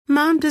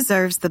Mom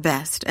deserves the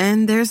best,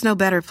 and there's no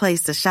better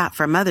place to shop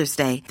for Mother's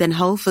Day than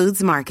Whole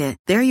Foods Market.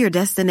 They're your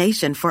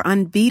destination for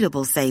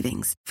unbeatable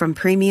savings, from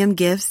premium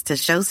gifts to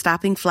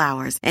show-stopping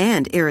flowers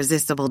and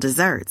irresistible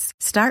desserts.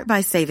 Start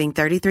by saving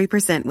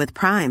 33% with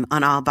Prime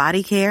on all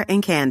body care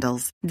and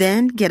candles.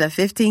 Then get a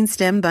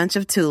 15-stem bunch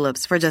of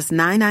tulips for just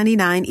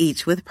 $9.99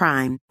 each with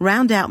Prime.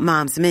 Round out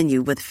Mom's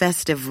menu with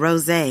festive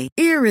rosé,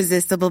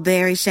 irresistible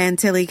berry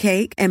chantilly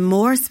cake, and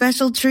more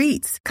special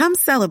treats. Come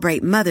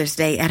celebrate Mother's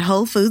Day at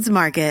Whole Foods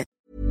Market.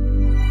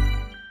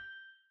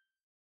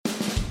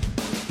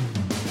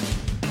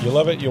 You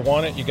love it, you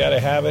want it, you got to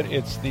have it.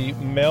 It's the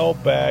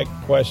mailbag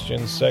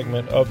question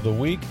segment of the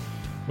week.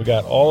 We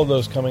got all of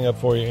those coming up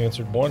for you,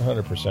 answered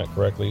 100%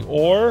 correctly.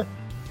 Or,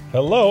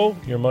 hello,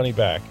 your money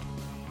back.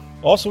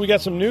 Also, we got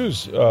some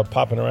news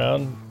popping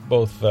around,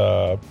 both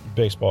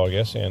baseball, I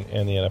guess, and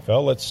the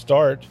NFL. Let's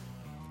start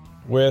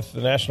with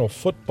the National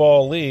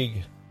Football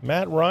League.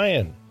 Matt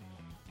Ryan,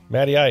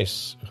 Matty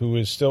Ice, who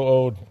is still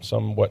owed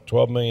some,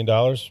 $12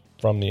 million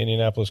from the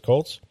Indianapolis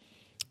Colts,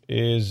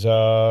 is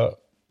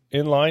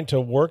in line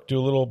to do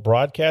a little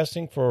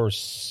broadcasting for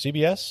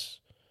CBS.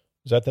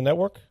 Is that the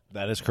network?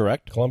 That is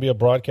correct. Columbia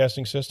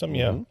Broadcasting System,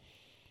 yeah.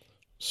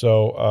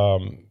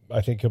 So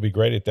I think he'll be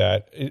great at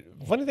that.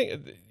 Funny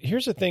thing,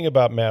 here's the thing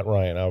about Matt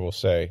Ryan, I will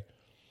say,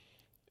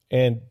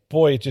 and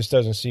boy, it just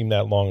doesn't seem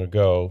that long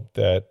ago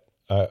that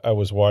I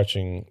was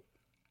watching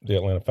the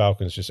Atlanta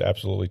Falcons just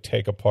absolutely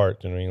take apart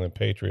the New England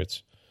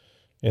Patriots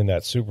in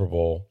that Super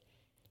Bowl,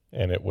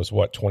 and it was,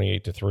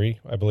 28-3?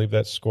 I believe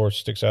that score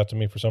sticks out to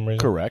me for some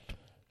reason. Correct.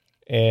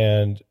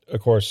 And, of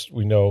course,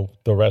 we know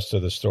the rest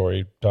of the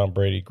story. Tom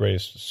Brady,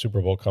 greatest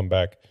Super Bowl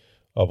comeback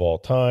of all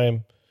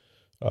time,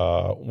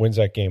 wins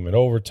that game in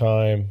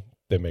overtime.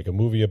 They make a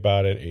movie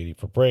about it, 80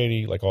 for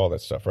Brady, like all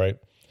that stuff, right?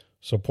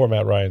 So poor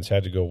Matt Ryan's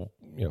had to go,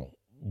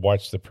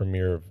 watch the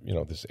premiere of,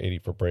 this 80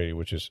 for Brady,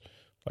 which is,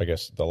 I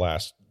guess, the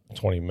last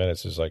 20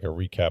 minutes is like a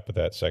recap of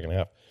that second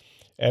half.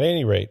 At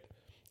any rate,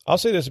 I'll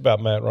say this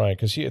about Matt Ryan,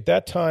 because at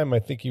that time, I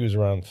think he was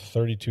around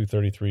 32,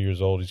 33 years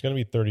old. He's going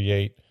to be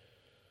 38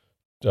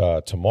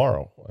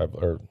 tomorrow,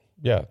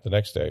 the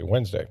next day,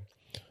 Wednesday.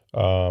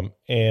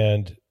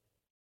 And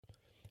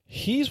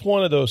he's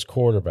one of those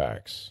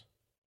quarterbacks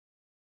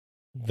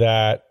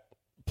that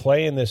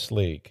play in this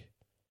league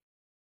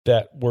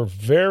that were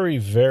very,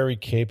 very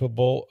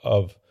capable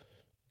of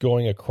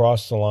going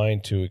across the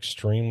line to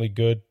extremely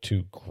good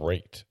to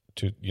great,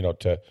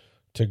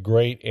 to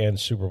great and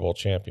Super Bowl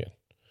champion.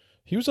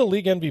 He was a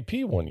league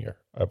MVP one year,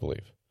 I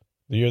believe,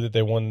 the year that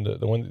they won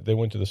they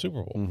went to the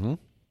Super Bowl. Mm-hmm.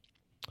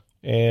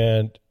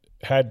 And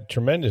had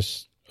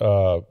tremendous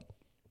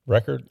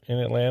record in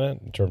Atlanta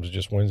in terms of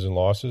just wins and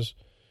losses,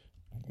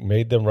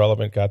 made them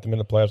relevant, got them in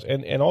the playoffs,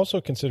 and also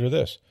consider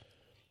this,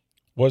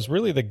 was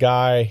really the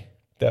guy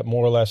that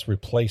more or less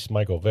replaced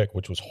Michael Vick,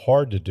 which was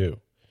hard to do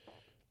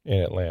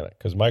in Atlanta,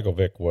 because Michael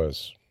Vick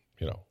was,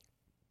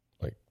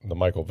 like the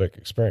Michael Vick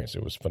experience.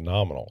 It was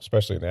phenomenal,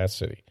 especially in that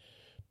city.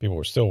 People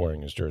were still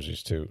wearing his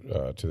jerseys to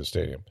the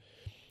stadium.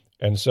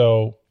 And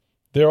so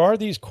there are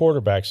these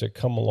quarterbacks that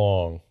come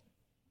along,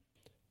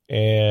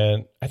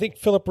 and I think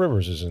Phillip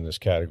Rivers is in this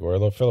category.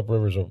 Although Phillip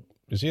Rivers,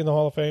 is he in the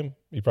Hall of Fame?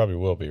 He probably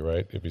will be,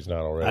 right? If he's not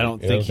already. I don't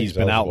think he's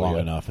been out long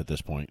enough at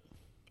this point.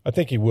 I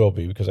think he will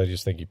be, because I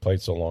just think he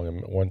played so long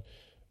and won.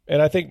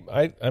 And I think,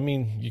 I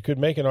mean, you could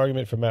make an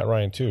argument for Matt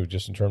Ryan too,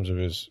 just in terms of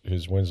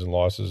his wins and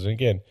losses. And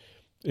again,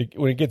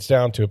 when it gets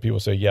down to it,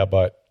 people say, yeah,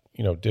 but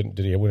did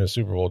he win a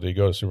Super Bowl? Did he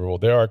go to Super Bowl?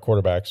 There are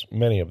quarterbacks,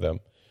 many of them,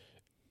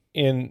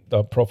 in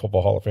the Pro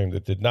Football Hall of Fame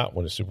that did not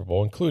win a Super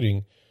Bowl,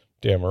 including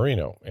Dan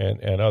Marino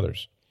and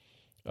others.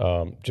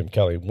 Jim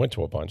Kelly went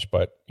to a bunch,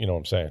 but you know what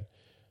I'm saying.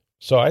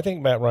 So I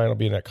think Matt Ryan will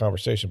be in that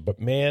conversation. But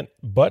man,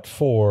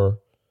 for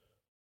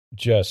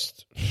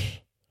just,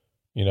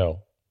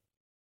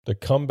 the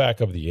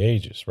comeback of the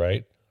ages,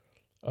 right?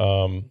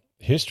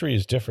 History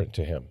is different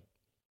to him.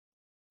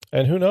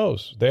 And who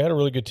knows? They had a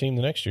really good team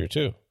the next year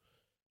too.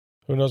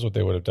 Who knows what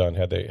they would have done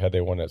had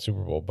they won that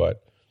Super Bowl?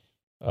 But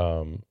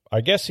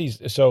I guess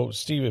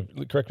Steve,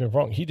 correct me if I'm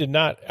wrong, he did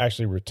not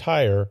actually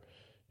retire.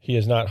 He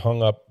has not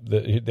hung up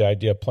the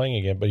idea of playing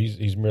again, but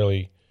he's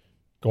merely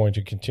going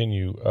to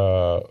continue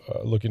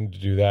looking to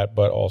do that,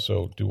 but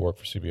also do work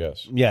for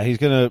CBS. Yeah,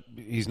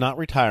 he's not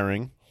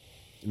retiring.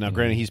 Now,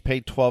 granted, he's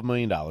paid $12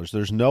 million.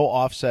 There's no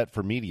offset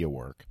for media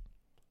work,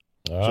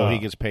 so he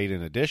gets paid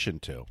in addition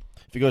to.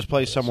 If he goes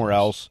play somewhere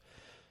else,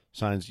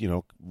 signs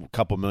a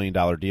couple $1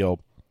 million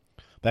deal,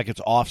 that gets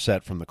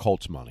offset from the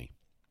Colts money.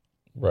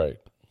 Right.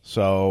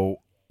 So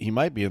he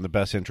might be in the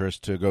best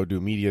interest to go do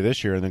media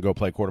this year and then go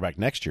play quarterback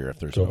next year if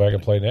there's go back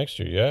and play next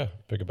year. Yeah,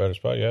 pick a better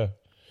spot. Yeah,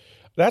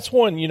 that's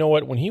one. You know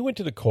what? When he went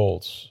to the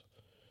Colts,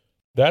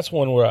 that's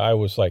one where I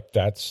was like,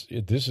 this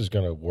is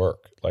going to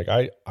work. Like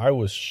I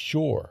was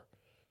sure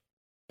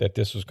that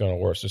this was going to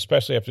work,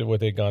 especially after what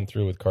they'd gone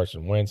through with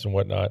Carson Wentz and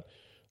whatnot,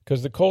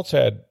 because the Colts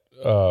had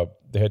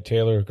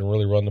Taylor who can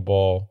really run the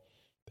ball.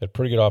 They had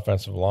pretty good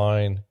offensive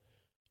line.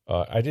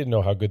 I didn't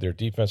know how good their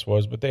defense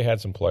was, but they had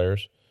some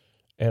players.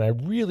 And I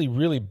really,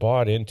 really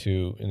bought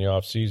into in the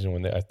offseason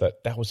when I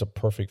thought that was a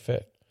perfect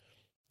fit,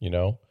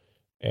 and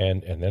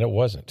then it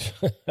wasn't.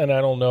 And I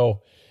don't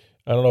know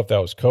if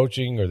that was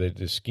coaching or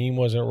the scheme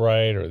wasn't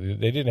right or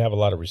they didn't have a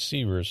lot of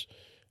receivers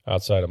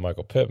outside of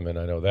Michael Pittman.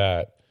 I know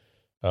that.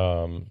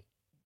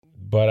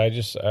 But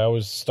I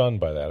was stunned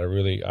by that.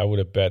 I would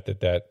have bet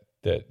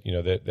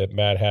that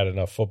Matt had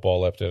enough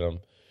football left in him.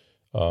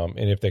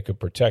 And if they could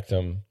protect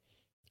him,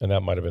 and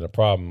that might have been a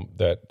problem,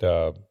 that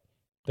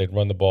they'd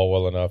run the ball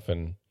well enough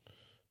and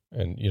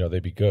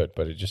they'd be good.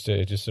 But it just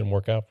didn't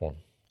work out for him.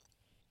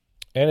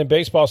 And in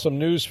baseball, some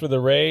news for the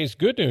Rays.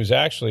 Good news,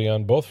 actually,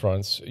 on both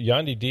fronts.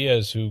 Yonny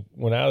Diaz, who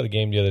went out of the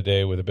game the other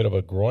day with a bit of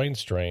a groin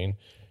strain,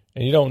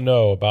 and you don't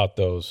know about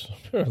those.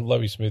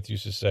 Lovie Smith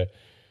used to say, a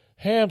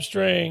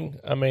hamstring,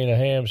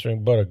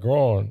 but a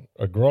groin.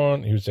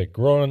 He would say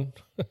groin.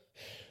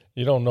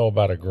 You don't know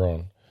about a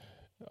groin.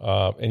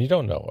 And you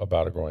don't know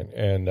about a groin.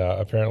 And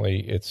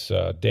apparently it's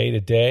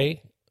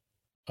day-to-day,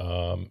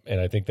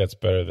 and I think that's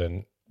better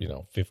than,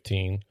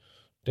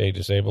 15-day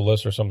disabled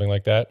list or something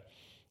like that.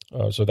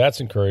 So that's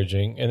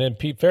encouraging. And then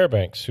Pete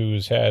Fairbanks,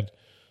 who's had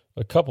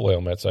a couple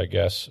ailments, I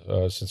guess,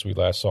 since we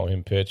last saw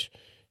him pitch,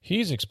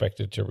 he's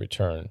expected to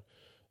return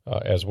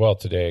as well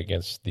today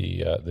against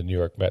the New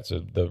York Mets.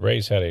 The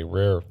Rays had a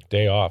rare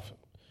day off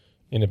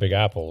in the Big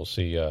Apple. We'll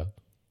see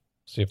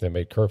if they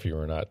made curfew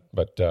or not.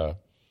 But so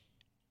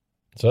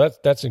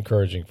that's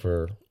encouraging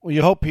for. Well,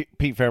 you hope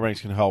Pete Fairbanks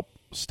can help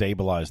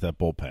stabilize that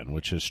bullpen,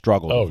 which has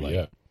struggled. Oh, of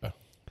late. Yeah.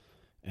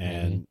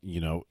 And,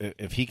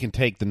 if he can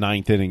take the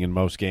ninth inning in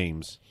most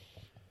games,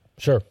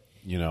 sure,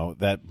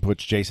 that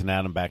puts Jason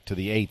Adam back to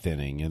the eighth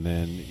inning, and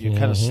then it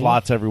kind of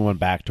slots everyone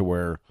back to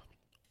where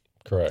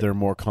they're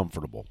more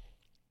comfortable.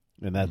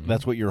 And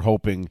that's what you're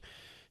hoping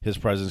his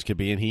presence could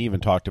be. And he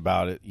even talked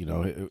about it.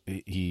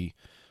 He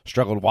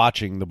struggled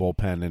watching the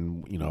bullpen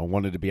and,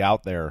 wanted to be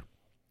out there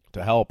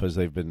to help as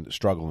they've been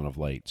struggling of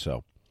late.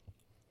 So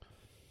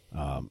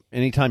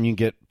anytime you can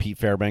get Pete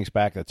Fairbanks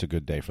back, that's a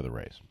good day for the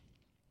Rays.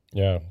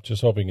 Yeah,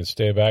 just hoping he can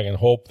stay back and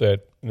hope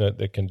that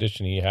the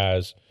condition he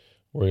has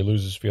where he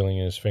loses feeling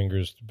in his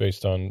fingers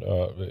based on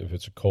if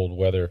it's a cold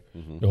weather,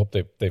 I hope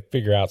they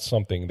figure out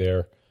something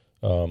there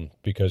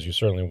because you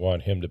certainly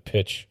want him to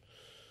pitch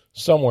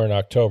somewhere in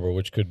October,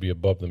 which could be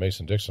above the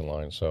Mason-Dixon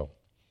line. So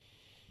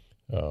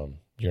you're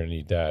going to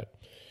need that.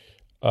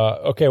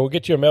 Okay, we'll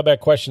get to your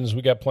mailbag questions.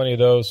 We got plenty of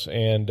those.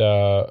 And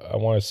I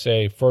want to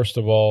say, first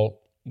of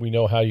all, we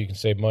know how you can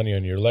save money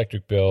on your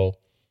electric bill.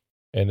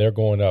 And they're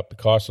going up. The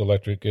cost of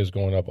electric is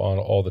going up on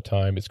all the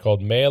time. It's called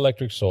May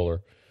Electric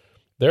Solar.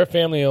 They're a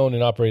family-owned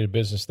and operated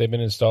business. They've been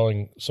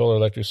installing solar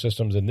electric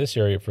systems in this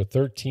area for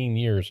 13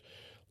 years.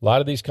 A lot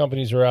of these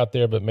companies are out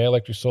there, but May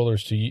Electric Solar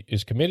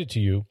is committed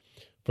to you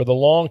for the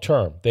long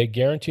term. They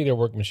guarantee their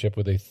workmanship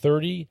with a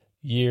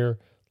 30-year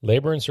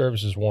labor and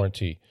services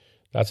warranty.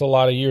 That's a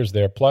lot of years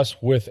there. Plus,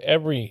 with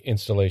every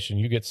installation,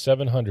 you get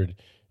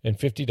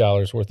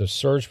 $750 worth of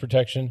surge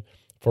protection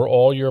for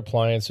all your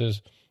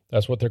appliances.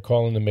 That's what they're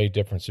calling the May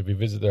difference. If you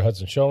visit their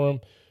Hudson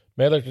showroom,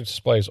 May Electric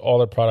displays all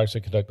their products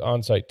and conduct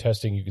on-site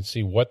testing. You can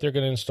see what they're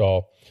going to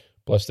install.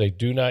 Plus, they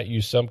do not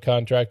use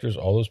subcontractors.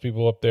 All those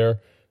people up there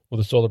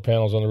with the solar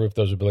panels on the roof,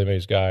 those are Billy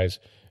May's guys,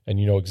 and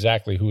you know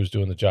exactly who is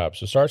doing the job.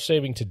 So start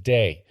saving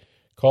today.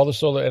 Call the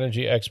solar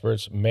energy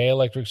experts, May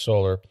Electric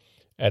Solar,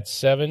 at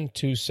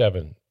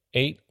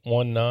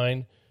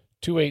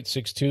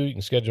 727-819-2862. You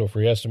can schedule a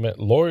free estimate.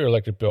 Lower your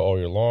electric bill all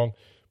year long.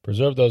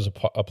 Preserve those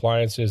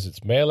appliances.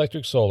 It's May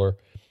Electric Solar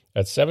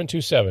at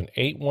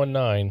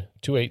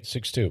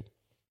 727-819-2862.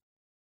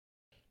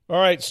 All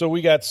right, so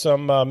we got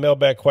some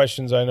mailbag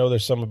questions. I know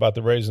there's some about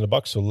the Rays and the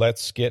Bucs, so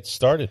let's get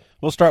started.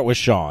 We'll start with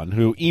Sean,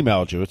 who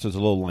emailed you. It's a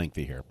little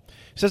lengthy here.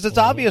 He says, it's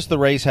obvious the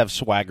Rays have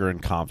swagger and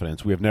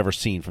confidence we have never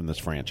seen from this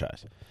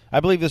franchise.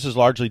 I believe this is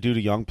largely due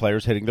to young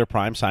players hitting their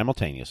prime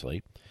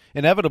simultaneously.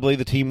 Inevitably,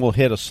 the team will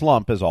hit a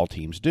slump, as all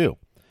teams do.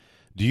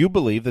 Do you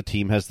believe the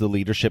team has the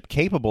leadership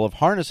capable of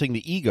harnessing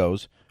the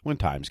egos when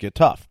times get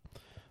tough?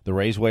 The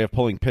Rays' way of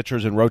pulling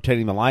pitchers and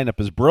rotating the lineup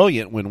is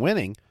brilliant when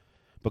winning,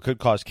 but could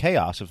cause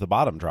chaos if the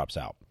bottom drops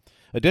out.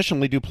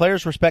 Additionally, do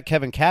players respect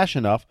Kevin Cash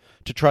enough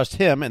to trust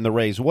him and the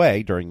Rays'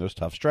 way during those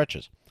tough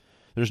stretches?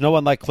 There's no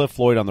one like Cliff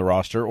Floyd on the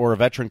roster or a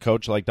veteran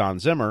coach like Don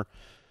Zimmer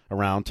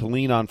around to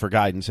lean on for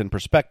guidance and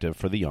perspective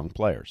for the young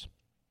players.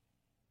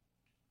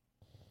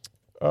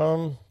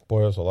 Boy,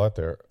 there's a lot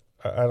there.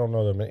 I don't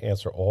know that I'm going to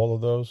answer all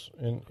of those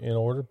in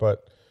order,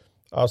 but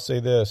I'll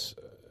say this.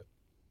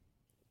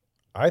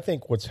 I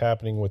think what's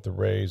happening with the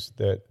Rays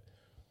that,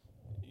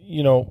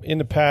 in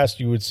the past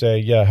you would say,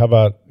 yeah, how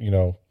about,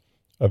 a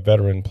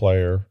veteran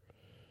player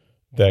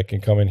that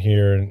can come in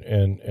here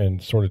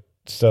and sort of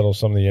settle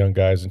some of the young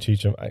guys and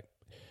teach them.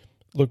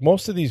 Look,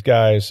 most of these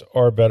guys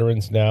are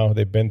veterans now.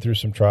 They've been through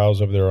some trials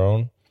of their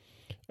own.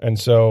 And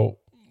so,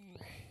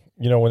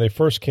 when they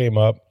first came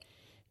up,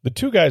 the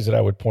two guys that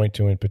I would point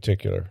to in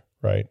particular,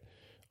 right,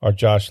 are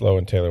Josh Lowe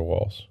and Taylor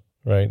Walls,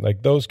 right?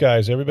 Like those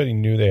guys, everybody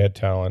knew they had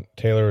talent.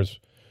 Taylor is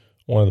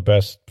one of the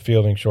best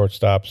fielding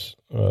shortstops,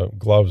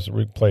 gloves,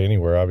 play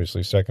anywhere,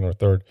 obviously, second or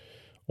third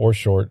or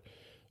short.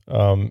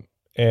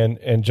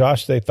 And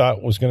Josh they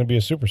thought was going to be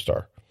a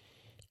superstar,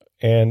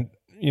 and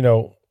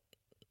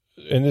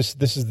and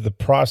this is the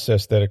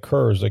process that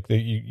occurs. Like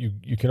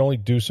you can only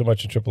do so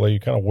much in AAA. You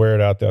kind of wear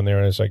it out down there,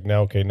 and it's like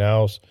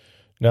now's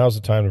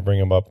the time to bring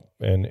him up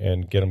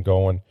and get him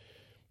going.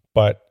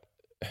 But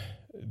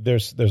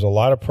there's a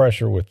lot of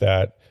pressure with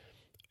that,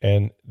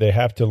 and they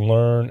have to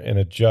learn and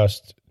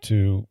adjust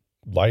to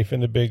life in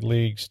the big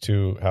leagues,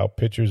 to how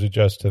pitchers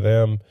adjust to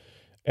them,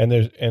 and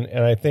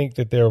I think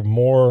that they're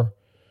a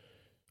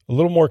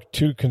little more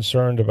too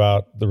concerned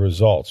about the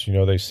results.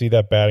 They see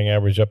that batting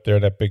average up there,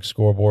 that big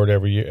scoreboard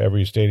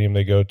every stadium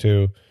they go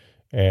to,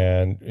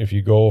 and if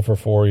you go for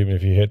 4, even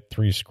if you hit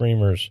 3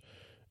 screamers,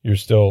 you're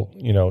still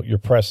you're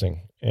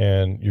pressing,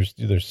 and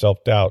there's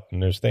self-doubt,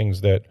 and there's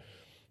things that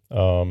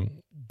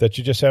that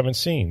you just haven't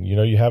seen.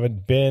 You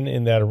haven't been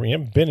in that arena. You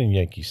haven't been in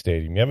Yankee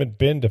Stadium. You haven't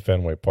been to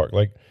Fenway Park.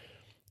 Like,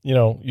 you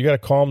got to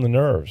calm the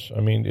nerves. I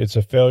mean, it's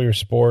a failure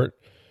sport,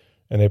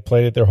 and they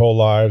played it their whole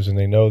lives, and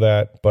they know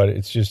that, but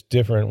it's just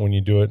different when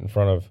you do it in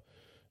front of,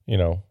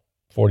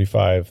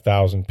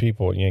 45,000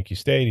 people at Yankee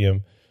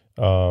Stadium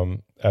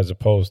as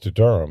opposed to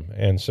Durham.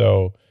 And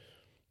so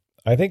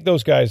I think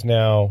those guys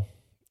now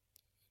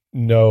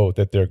know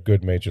that they're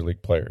good major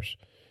league players,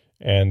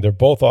 and they're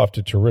both off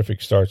to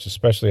terrific starts,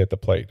 especially at the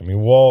plate. I mean,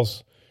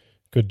 Walls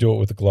could do it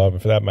with the glove,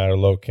 and for that matter,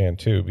 Lowe can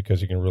too,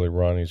 because he can really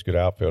run. He's a good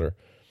outfielder.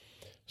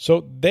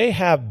 So they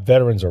have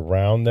veterans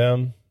around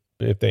them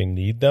if they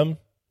need them,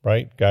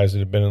 right? Guys that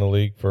have been in the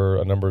league for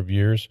a number of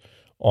years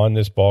on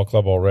this ball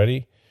club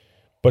already.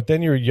 But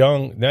then you're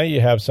young. Now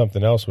you have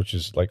something else, which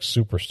is like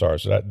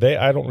superstars.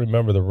 I don't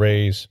remember the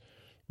Rays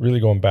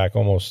really going back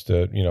almost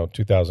to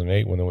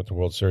 2008 when they went to the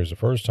World Series the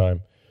first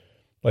time.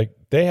 Like,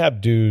 they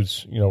have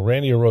dudes,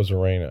 Randy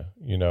Arozarena,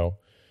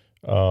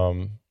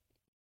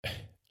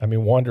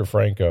 Wander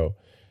Franco,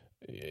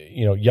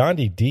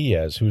 Yandy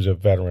Diaz, who's a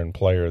veteran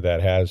player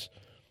that has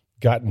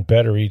gotten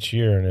better each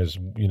year and is,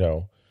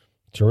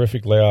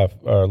 terrific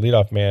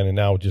leadoff man, and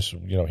now just,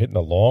 hitting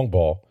the long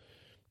ball.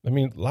 I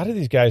mean, a lot of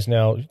these guys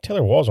now,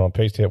 Taylor Wall's on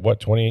pace to hit,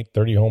 28,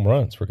 30 home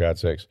runs, for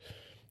God's sakes.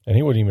 And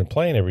he wouldn't even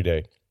playing every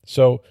day.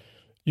 So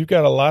you've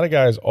got a lot of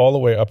guys all the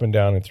way up and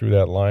down and through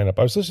that lineup.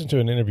 I was listening to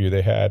an interview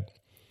they had.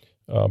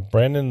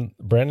 Brandon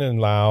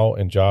Lau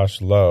and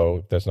Josh Lowe,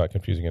 if that's not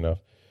confusing enough,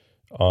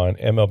 on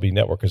MLB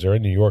Network, because they're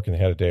in New York and they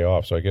had a day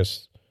off. So I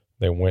guess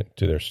they went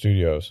to their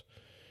studios.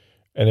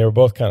 And they were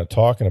both kind of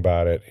talking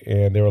about it.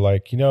 And they were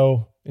like,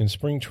 in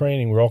spring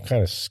training, we're all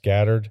kind of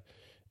scattered.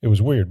 It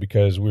was weird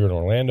because we were in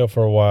Orlando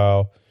for a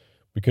while.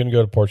 We couldn't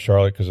go to Port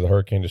Charlotte because the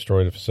hurricane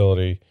destroyed the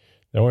facility.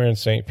 Then we were in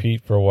St.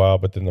 Pete for a while,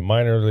 but then the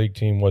minor league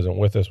team wasn't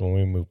with us when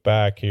we moved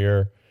back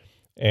here.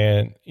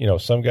 And,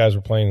 some guys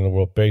were playing in the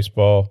World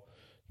Baseball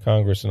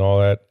Congress and all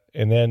that.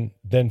 And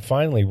then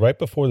finally, right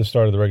before the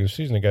start of the regular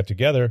season, they got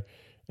together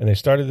and they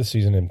started the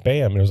season, and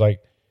bam, it was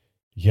like,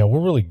 yeah, we're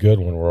really good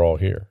when we're all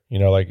here.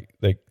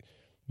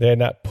 They had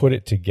not put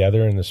it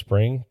together in the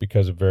spring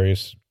because of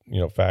various,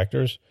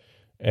 factors.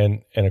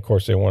 And of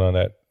course they went on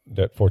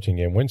that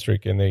 14-game win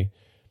streak, and they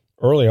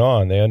early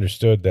on they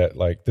understood that,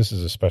 like, this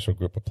is a special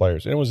group of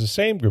players. And it was the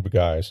same group of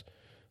guys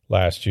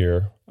last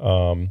year.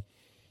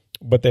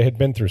 But they had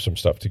been through some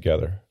stuff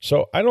together.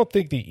 So I don't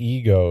think the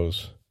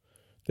egos,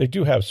 they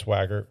do have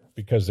swagger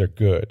because they're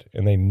good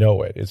and they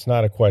know it. It's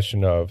not a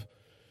question of,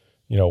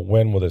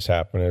 when will this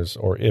happen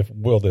or if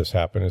will this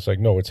happen. It's like,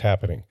 no, it's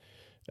happening.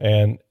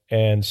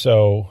 And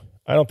so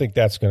I don't think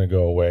that's going to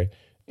go away.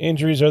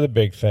 Injuries are the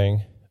big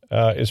thing.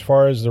 As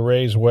far as the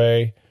Rays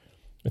way,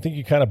 I think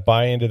you kind of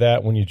buy into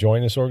that when you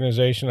join this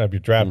organization. If you're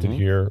drafted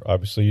here,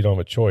 obviously you don't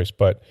have a choice.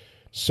 But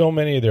so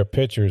many of their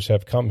pitchers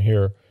have come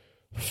here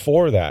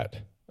for that,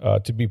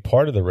 to be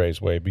part of the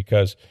Rays way,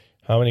 because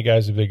how many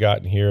guys have they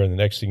gotten here? And the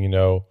next thing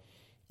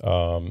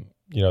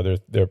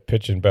they're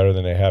pitching better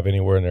than they have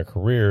anywhere in their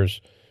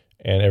careers.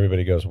 And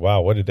everybody goes,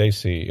 wow, what did they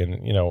see?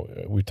 And,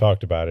 we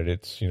talked about it.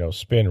 It's,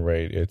 spin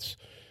rate. It's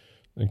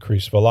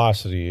increased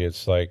velocity.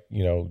 It's like,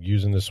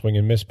 using the swing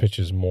and miss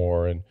pitches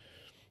more. And,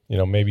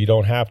 maybe you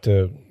don't have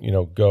to,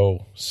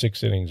 go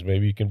 6 innings.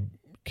 Maybe you can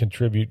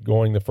contribute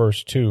going the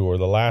first 2 or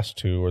the last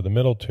 2 or the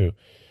middle 2.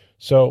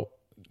 So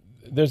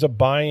there's a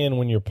buy-in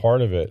when you're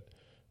part of it.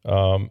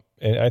 And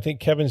I think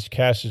Kevin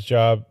Cash's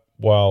job,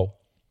 while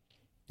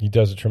he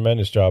does a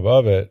tremendous job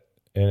of it,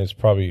 and it's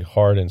probably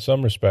hard in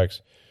some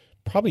respects,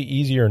 probably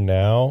easier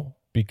now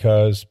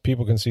because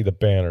people can see the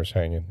banners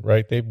hanging,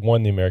 right? They've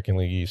won the American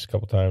League East a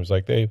couple times.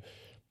 Like,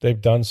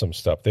 they've done some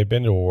stuff. They've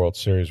been to a World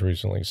Series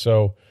recently.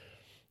 So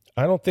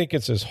I don't think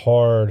it's as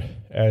hard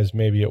as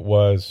maybe it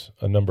was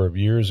a number of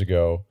years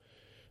ago.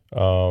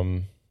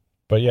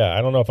 But yeah,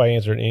 I don't know if I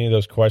answered any of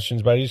those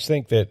questions, but I just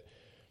think that,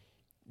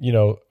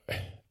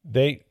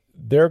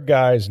 their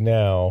guys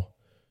now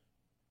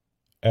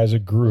as a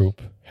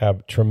group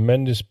have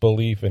tremendous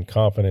belief and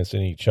confidence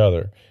in each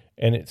other.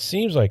 And it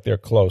seems like they're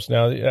close.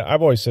 Now,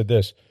 I've always said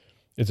this.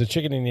 It's a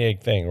chicken and the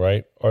egg thing,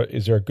 right? Or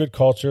is there a good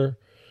culture,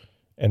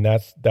 and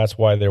that's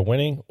why they're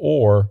winning?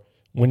 Or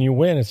when you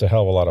win, it's a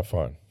hell of a lot of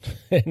fun.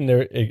 And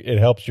it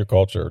helps your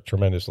culture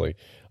tremendously.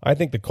 I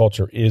think the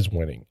culture is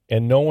winning.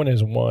 And no one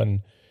has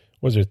won,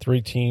 was there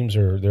 3 teams,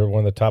 or they're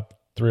one of the top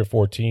 3 or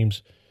 4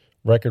 teams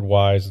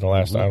record-wise in the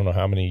last I don't know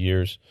how many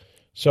years.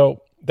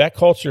 So that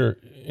culture,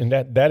 and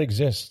that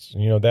exists.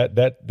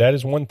 That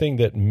is one thing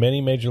that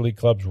many major league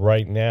clubs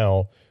right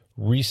now,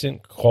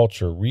 recent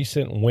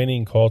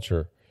winning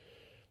culture,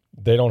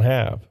 they don't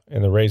have,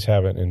 and the Rays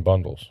have it in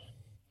bundles.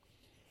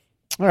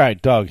 All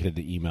right, Doug had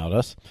emailed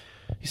us.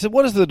 He said,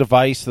 what is the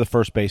device the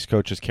first base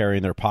coaches carry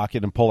in their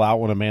pocket and pull out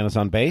when a man is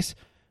on base?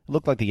 It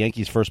looked like the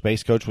Yankees' first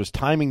base coach was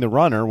timing the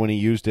runner when he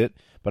used it,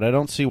 but I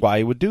don't see why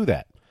he would do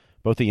that.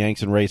 Both the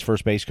Yanks and Rays'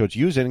 first base coach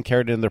use it and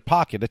carried it in their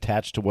pocket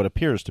attached to what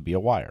appears to be a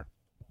wire.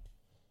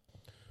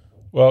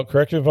 Well,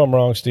 correct me if I'm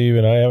wrong, Steve,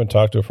 and I haven't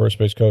talked to a first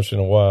base coach in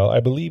a while. I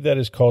believe that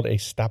is called a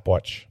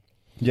stopwatch.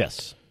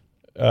 Yes.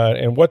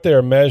 And what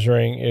they're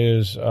measuring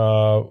is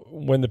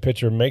when the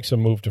pitcher makes a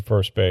move to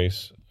first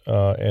base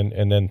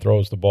and then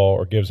throws the ball,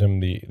 or gives him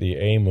the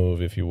A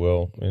move, if you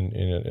will, in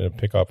a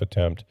pickoff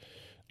attempt,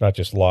 not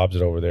just lobs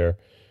it over there.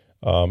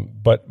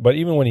 But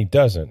even when he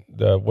doesn't,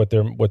 what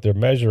they're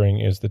measuring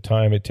is the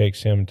time it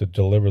takes him to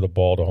deliver the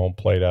ball to home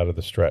plate out of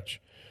the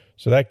stretch.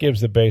 So that gives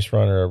the base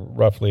runner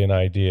roughly an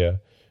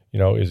idea.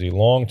 Is he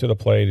long to the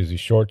plate? Is he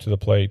short to the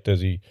plate?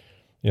 Does he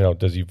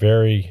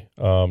vary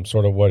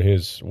sort of what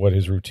his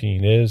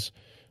routine is?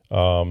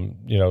 Does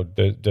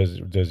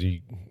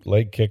he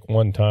leg kick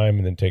one time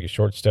and then take a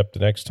short step the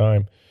next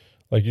time?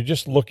 Like, you're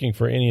just looking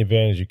for any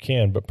advantage you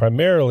can, but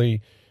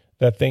primarily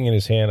that thing in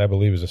his hand, I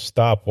believe, is a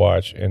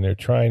stopwatch, and they're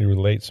trying to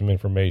relate some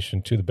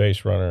information to the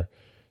base runner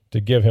to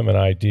give him an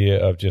idea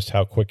of just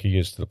how quick he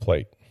is to the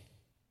plate.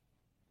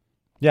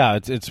 Yeah,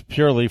 it's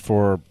purely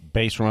for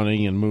base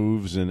running and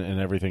moves and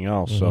everything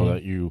else, so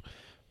that you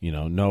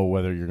know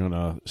whether you're going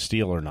to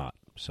steal or not.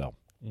 So,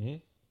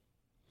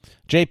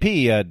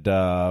 JP had,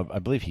 I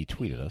believe he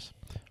tweeted us.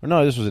 Or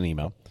no, this was an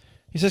email.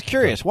 He says,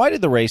 curious, why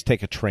did the Rays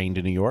take a train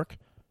to New York?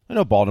 I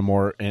know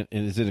Baltimore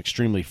isn't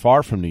extremely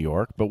far from New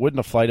York, but wouldn't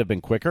a flight have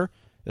been quicker,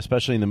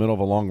 especially in the middle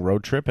of a long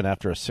road trip and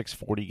after a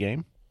 6:40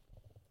 game?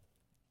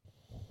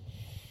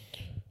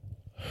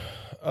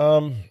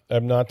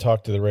 I've not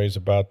talked to the Rays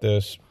about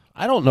this.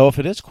 I don't know if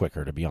it is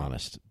quicker, to be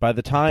honest. By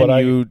the time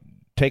you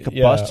take a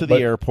bus to the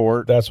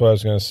airport. That's what I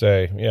was going to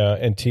say. Yeah,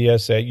 and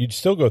TSA, you'd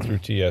still go through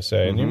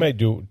TSA, and you may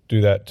do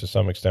that to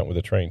some extent with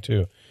a train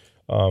too.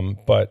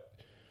 But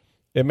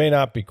it may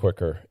not be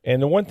quicker.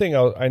 And the one thing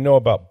I know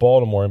about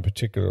Baltimore in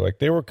particular, like,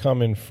 they were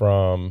coming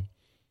from,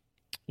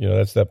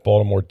 that's that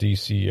Baltimore,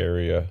 D.C.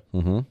 area.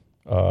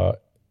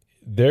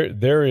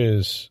 There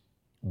is,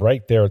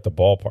 right there at the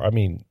ballpark, I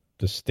mean,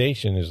 the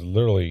station is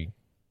literally,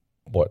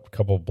 a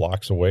couple of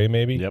blocks away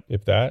maybe,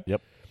 if that.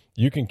 Yep.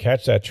 You can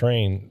catch that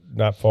train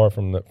not far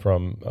from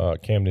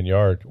Camden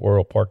Yard,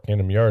 Oriole Park,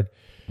 Camden Yard,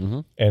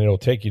 and it'll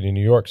take you to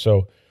New York.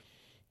 So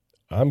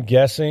I'm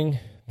guessing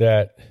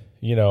that,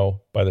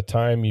 by the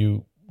time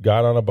you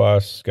got on a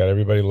bus, got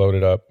everybody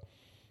loaded up,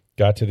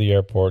 got to the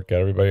airport, got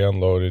everybody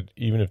unloaded,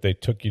 even if they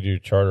took you to your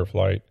charter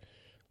flight,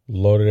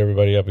 loaded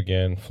everybody up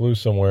again, flew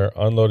somewhere,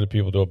 unloaded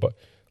people to a bus.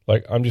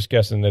 Like, I'm just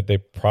guessing that they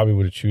probably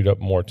would have chewed up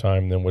more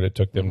time than what it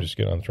took them to just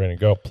get on the train and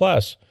go.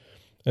 Plus,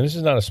 and this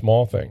is not a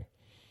small thing,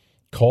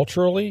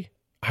 culturally,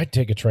 I'd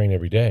take a train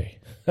every day.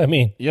 I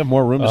mean, you have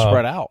more room to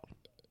spread out.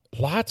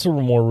 Lots of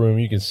more room.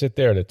 You can sit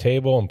there at a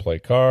table and play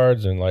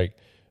cards, and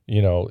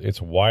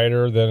it's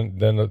wider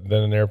than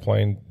an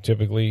airplane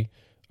typically.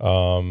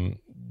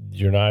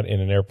 You're not in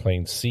an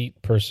airplane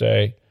seat per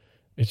se.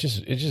 It's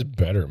just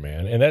better,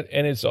 man.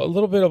 And it's a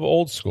little bit of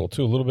old school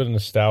too, a little bit of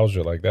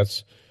nostalgia. Like,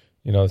 that's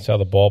that's how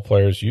the ball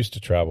players used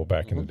to travel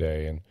back in the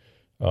day,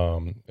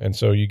 and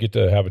so you get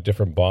to have a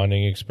different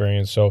bonding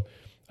experience. So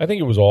I think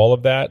it was all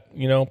of that.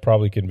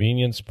 Probably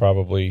convenience,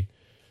 probably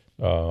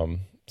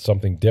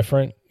something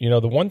different. The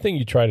one thing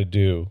you try to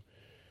do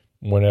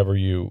whenever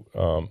you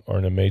are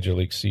in a major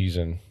league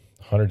season,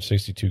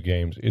 162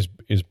 games,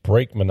 is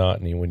break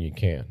monotony when you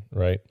can,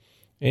 right?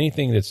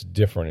 Anything that's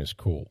different is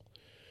cool.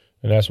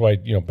 And that's why,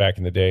 back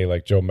in the day,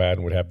 like, Joe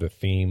Madden would have the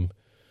theme,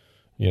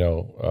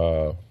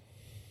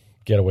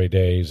 getaway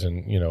days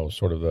and,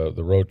 sort of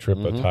the road trip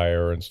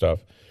attire and stuff.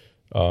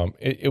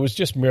 It was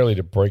just merely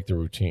to break the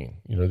routine,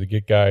 to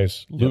get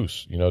guys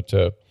loose,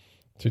 to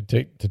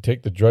take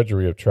the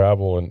drudgery of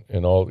travel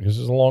and all, because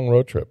it's a long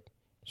road trip.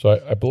 So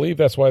I believe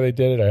that's why they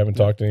did it. I haven't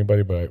talked to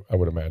anybody, but I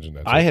would imagine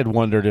that. I had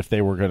wondered if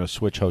they were going to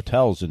switch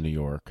hotels in New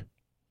York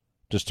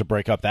just to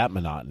break up that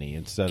monotony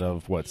instead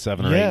of,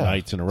 7 or 8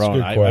 nights in a row.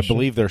 I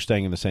believe they're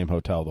staying in the same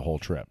hotel the whole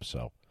trip.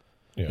 So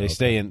they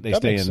stay in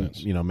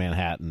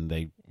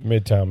Manhattan.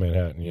 Midtown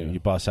Manhattan. You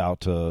bus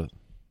out to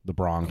the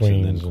Bronx,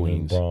 Queens, and then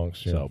Queens.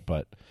 Bronx. Yeah. So,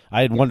 but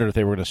I had wondered if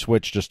they were going to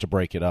switch just to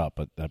break it up,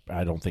 but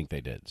I don't think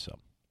they did. So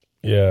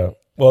yeah.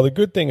 Well, the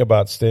good thing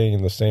about staying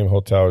in the same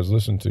hotel is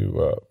listen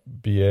to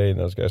BA and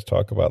those guys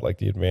talk about, like,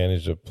 the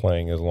advantage of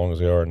playing as long as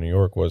they are in New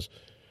York was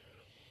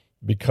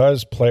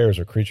because players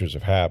are creatures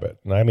of habit.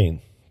 And I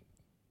mean,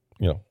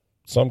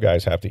 some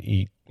guys have to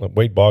eat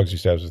Wade Boggs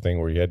used to have this thing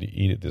where he had to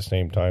eat at the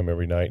same time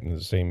every night and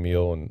the same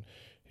meal, and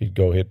he'd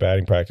go hit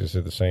batting practice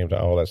at the same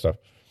time, all that stuff.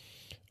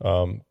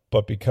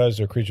 But because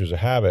they're creatures of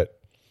habit,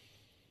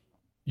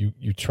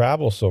 you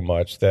travel so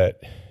much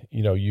that,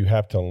 you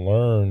have to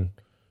learn,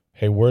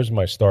 hey, where's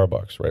my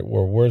Starbucks, right?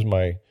 Or where's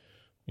my,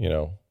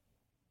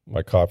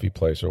 my coffee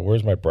place, or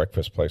where's my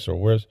breakfast place,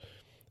 or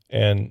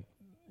and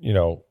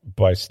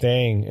by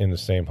staying in the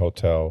same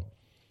hotel,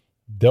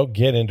 they'll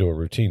get into a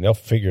routine. They'll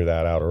figure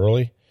that out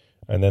early,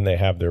 and then they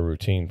have their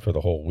routine for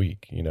the whole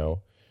week,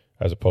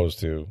 as opposed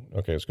to,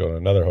 okay, let's go to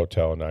another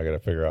hotel, and now I got to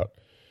figure out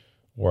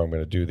where I'm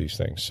going to do these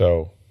things.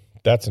 So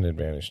that's an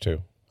advantage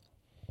too.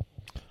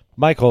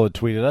 Michael had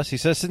tweeted us. He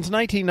says, since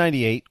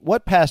 1998,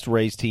 what past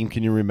Rays team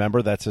can you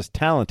remember that's as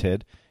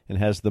talented and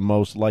has the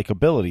most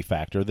likability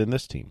factor than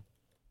this team?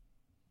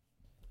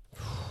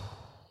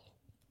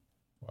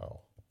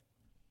 Wow.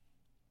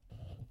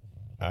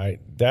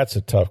 That's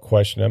a tough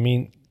question. I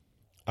mean,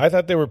 I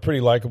thought they were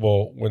pretty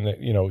likable when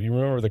you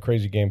remember the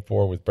crazy Game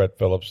 4 with Brett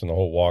Phillips and the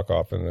whole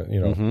walk-off and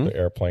the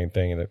airplane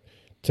thing. And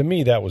to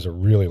me, that was a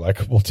really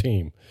likable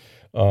team.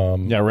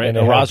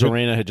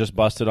 Rosarena had just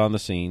busted on the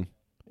scene.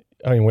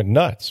 He went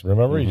nuts.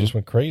 Remember, he just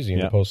went crazy in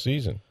the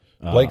postseason.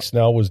 Blake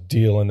Snell was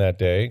dealing that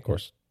day. Of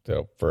course,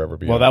 they'll forever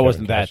be. Well, that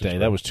wasn't that day.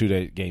 That was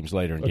 2 games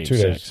later in Game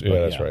 6. Yeah,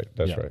 that's right.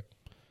 That's right.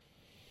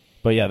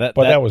 But yeah,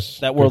 that was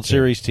that World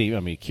Series team. I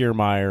mean,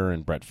 Kiermaier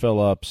and Brett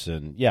Phillips,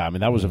 and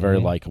that was a very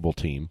likable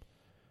team.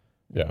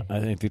 Yeah, I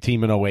think the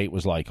team in 2008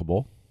 was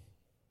likable.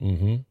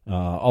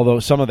 Although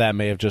some of that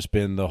may have just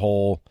been the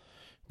whole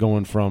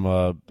going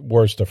from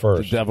worst to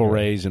first, the Devil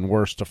Rays, and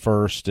worst to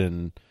first,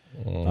 and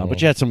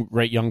but you had some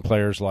great young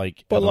players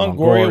like. But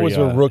Longoria was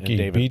a rookie.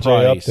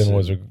 BJ Upton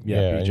was a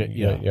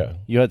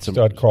You had some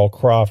stud Carl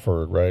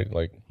Crawford, right?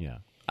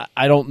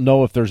 I don't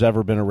know if there's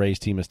ever been a Rays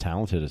team as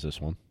talented as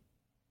this one.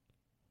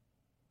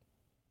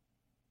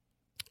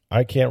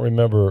 I can't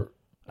remember.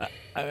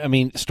 I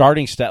mean,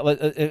 starting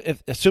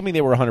assuming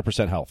they were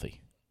 100%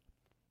 healthy.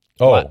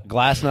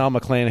 Glasnow,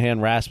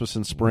 McClanahan,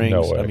 Rasmussen, Springs.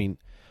 No way. I mean,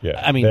 they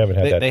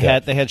haven't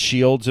had they had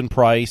Shields and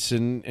Price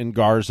and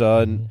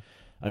Garza, and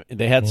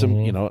they had some,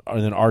 and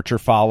then Archer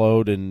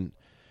followed and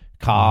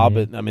Cobb.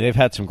 And, I mean, they've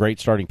had some great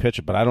starting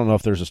pitching, but I don't know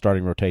if there's a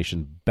starting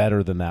rotation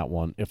better than that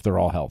one if they're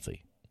all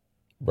healthy.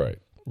 Right.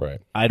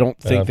 I don't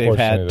think they've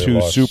had two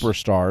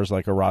superstars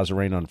like a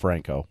Rosarena and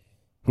Franco,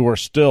 who are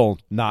still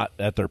not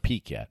at their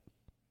peak yet.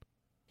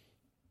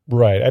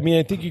 Right. I mean,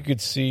 I think you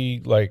could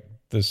see again,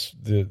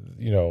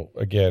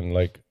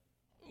 like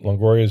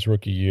Longoria's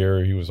rookie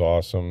year, he was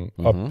awesome.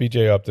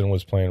 BJ Upton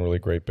was playing really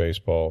great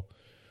baseball.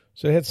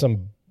 So they had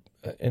some,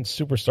 and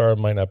superstar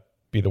might not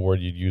be the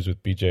word you'd use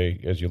with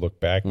BJ as you look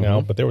back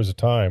now, but there was a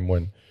time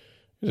when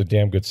he was a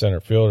damn good center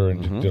fielder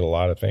and did a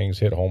lot of things,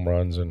 hit home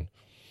runs. And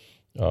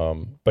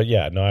but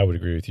yeah, no, I would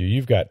agree with you.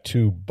 You've got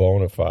two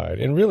bona fide,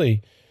 and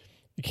really,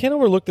 you can't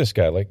overlook this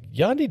guy. Like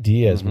Yonny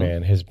Diaz,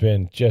 man, has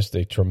been just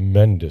a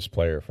tremendous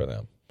player for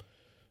them,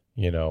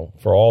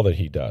 for all that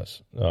he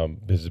does.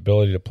 His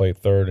ability to play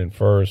third and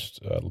first,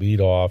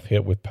 lead off,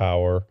 hit with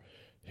power,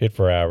 hit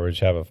for average,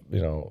 have a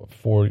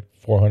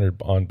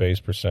 400 on base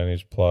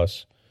percentage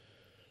plus.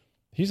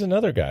 He's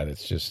another guy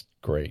that's just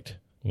great,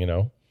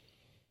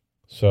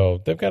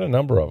 So they've got a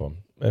number of them,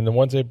 and the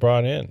ones they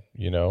brought in,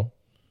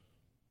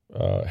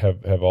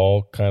 have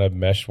all kind of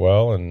meshed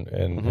well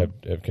and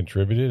have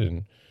contributed.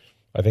 And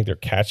I think their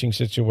catching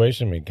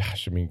situation,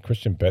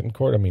 Christian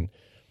Betancourt,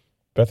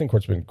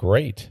 Betancourt's been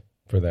great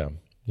for them,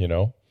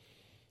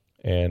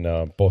 and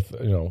both,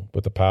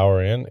 with the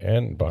power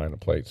and behind the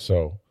plate.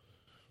 So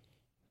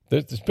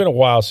it's been a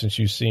while since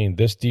you've seen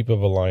this deep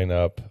of a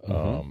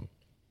lineup,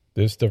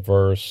 this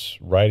diverse,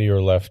 righty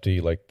or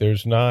lefty. Like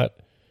there's not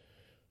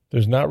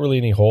really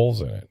any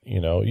holes in it.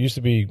 It used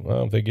to be,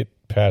 if they get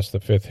past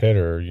the fifth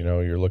hitter,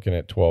 you're looking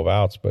at 12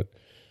 outs, but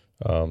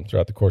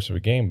throughout the course of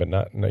a game, but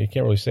you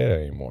can't really say that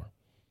anymore.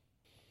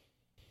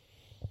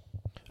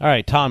 All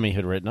right, Tommy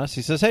had written us.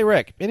 He says, hey,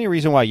 Rick, any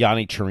reason why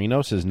Yonny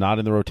Chirinos is not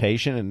in the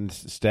rotation and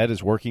instead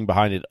is working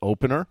behind an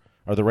opener?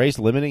 Are the Rays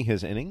limiting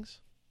his innings?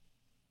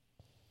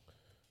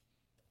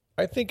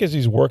 I think as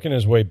he's working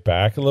his way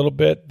back a little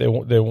bit, they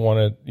want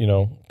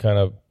to, kind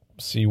of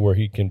see where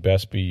he can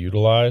best be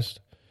utilized.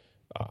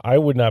 I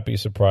would not be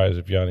surprised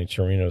if Yonny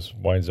Chirinos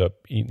winds up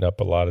eating up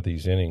a lot of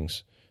these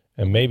innings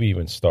and maybe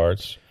even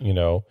starts,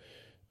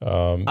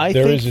 I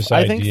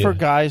think for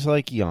guys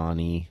like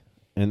Yonny,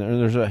 and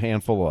there's a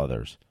handful of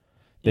others,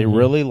 they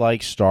really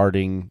like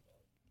starting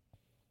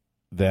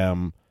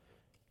them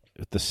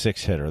with the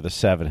 6-hitter, the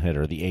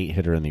 7-hitter, the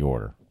 8-hitter in the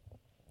order.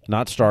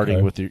 Not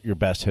starting with your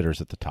best hitters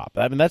at the top.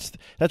 I mean,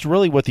 that's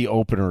really what the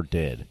opener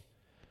did,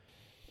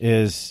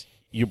 is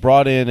you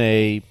brought in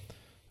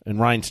and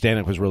Ryan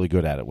Stanek was really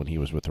good at it when he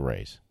was with the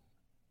Rays.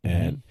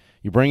 And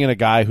you bring in a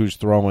guy who's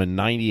throwing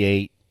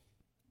 98,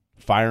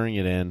 firing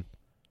it in,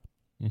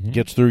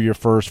 gets through your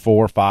first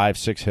 4, 5,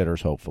 6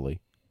 hitters, hopefully.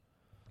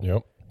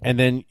 Yep. And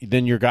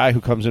then your guy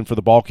who comes in for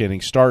the bulk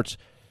inning starts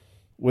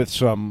with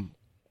some,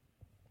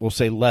 we'll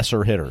say,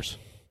 lesser hitters.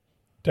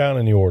 down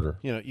in the order.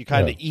 You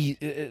kind of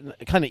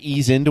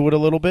ease into it a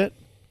little bit,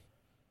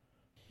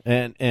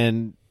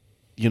 and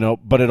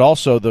but it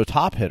also the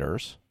top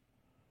hitters,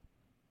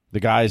 the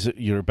guys,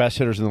 your best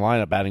hitters in the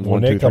lineup, batting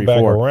 1, 2, 3, 4. When they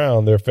come back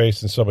around, they're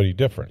facing somebody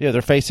different. Yeah,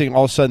 they're facing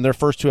all of a sudden their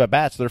first 2 at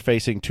bats, they're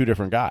facing 2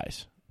 different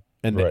guys,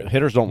 and the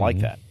hitters don't like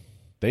that.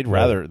 They'd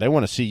rather they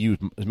want to see you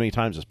as many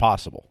times as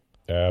possible.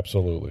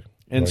 Absolutely.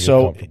 And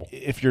so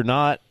if you're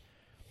not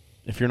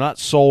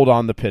sold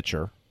on the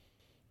pitcher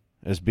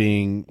as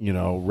being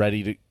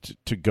ready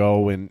to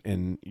go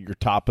and your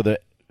top of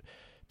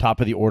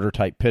the order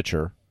type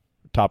pitcher,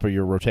 top of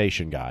your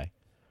rotation guy,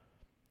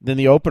 then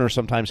the opener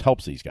sometimes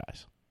helps these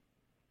guys.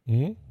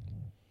 Mm-hmm.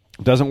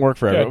 It doesn't work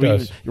for everyone. It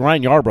does.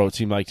 Ryan Yarbrough, it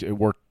seemed like it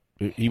worked.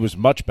 He was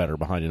much better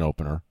behind an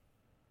opener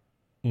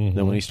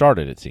than when he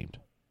started, it seemed.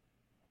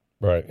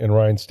 Right. And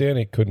Ryan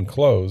Stanek couldn't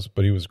close,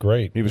 but he was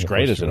great. He was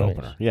great as an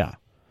opener. Yeah.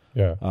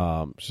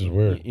 Yeah. Which is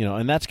weird.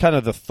 And that's kind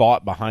of the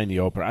thought behind the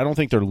opener. I don't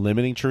think they're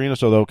limiting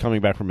Chirinos, although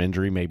coming back from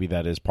injury, maybe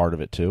that is part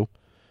of it too.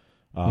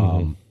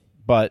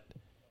 But,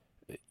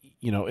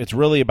 it's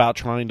really about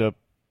trying to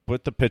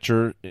put the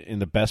pitcher in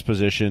the best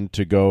position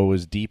to go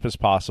as deep as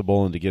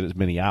possible and to get as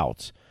many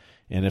outs.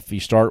 And if you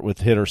start with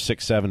hitter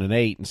 6, 7, and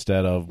 8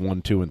 instead of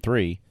 1, 2, and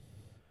 3,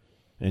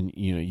 and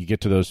you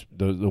get to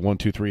the 1,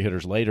 2, 3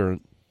 hitters later,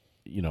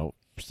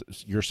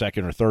 your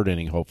second or third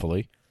inning,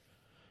 hopefully,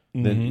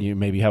 then you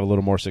maybe have a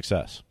little more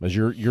success as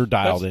you're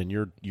dialed in,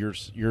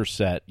 you're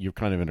set, you're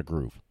kind of in a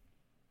groove.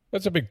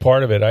 That's a big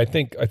part of it. I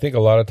think a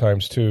lot of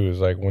times too is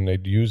like when they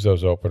use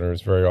those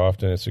openers, very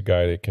often it's a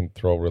guy that can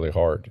throw really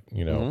hard,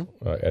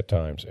 at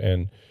times.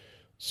 And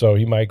so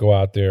he might go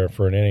out there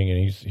for an inning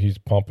and he's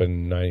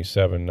pumping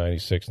 97,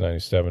 96,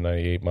 97,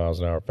 98 miles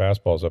an hour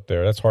fastballs up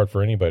there. That's hard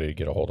for anybody to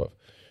get a hold of.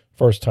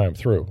 First time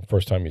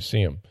you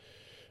see him.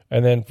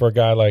 And then for a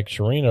guy like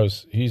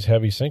Chirinos, he's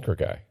heavy sinker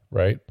guy,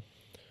 right?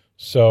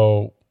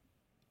 So,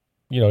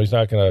 he's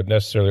not going to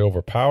necessarily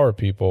overpower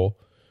people,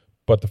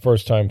 but the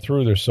first time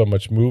through, there's so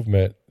much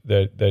movement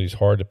that he's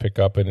hard to pick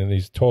up, and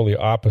he's totally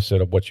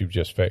opposite of what you've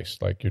just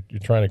faced. Like you're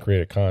trying to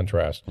create a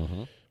contrast,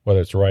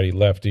 whether it's righty,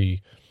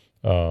 lefty,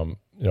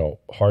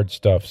 hard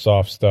stuff,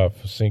 soft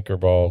stuff, sinker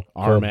ball,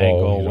 arm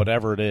angle, ball,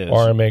 whatever it is.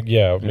 Arm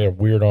angle,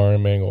 weird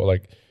arm angle.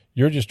 Like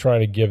you're just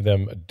trying to give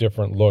them a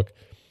different look,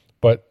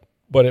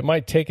 but it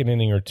might take an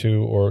inning or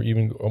two, or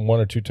even 1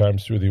 or 2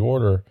 times through the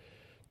order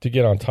to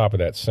get on top of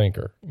that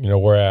sinker.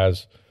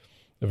 Whereas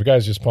if a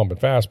guy's just pumping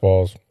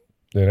fastballs,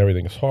 then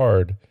everything's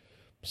hard.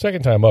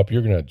 Second time up,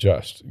 you're going to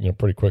adjust,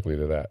 pretty quickly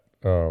to that.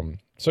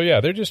 So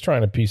yeah, they're just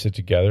trying to piece it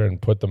together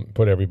and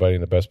put everybody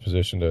in the best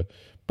position to.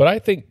 But I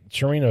think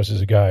Chirinos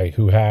is a guy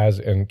who has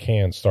and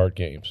can start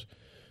games,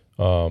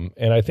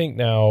 and I think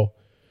now,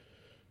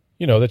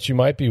 that you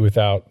might be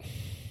without.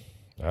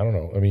 I don't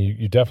know. I mean,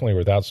 you definitely were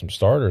without some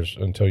starters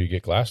until you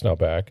get Glasnow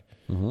back.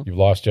 You've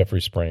lost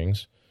Jeffrey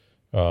Springs.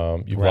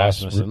 You've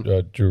lost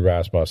Drew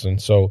Rasmussen.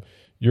 So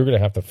you're going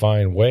to have to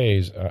find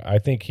ways. I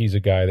think he's a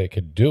guy that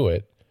could do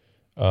it.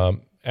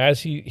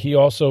 As he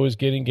also is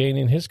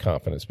gaining his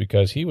confidence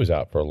because he was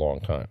out for a long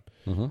time.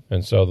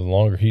 And so the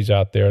longer he's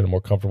out there, the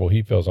more comfortable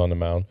he feels on the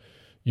mound.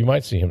 You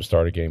might see him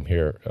start a game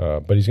here.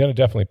 But he's going to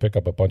definitely pick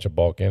up a bunch of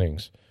bulk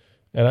innings.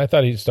 And I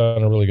thought he's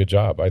done a really good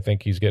job. I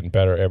think he's getting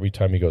better every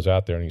time he goes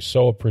out there, and he's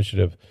so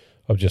appreciative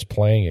of just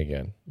playing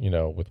again,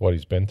 with what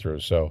he's been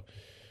through. So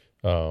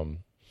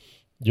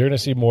you're going to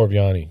see more of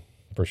Yonny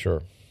for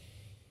sure.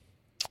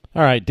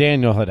 All right,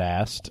 Daniel had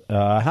asked,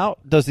 how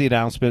does the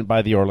announcement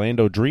by the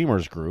Orlando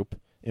Dreamers Group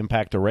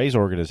impact the Rays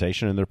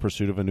organization in their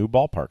pursuit of a new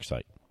ballpark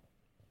site?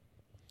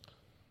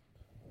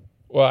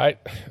 Well,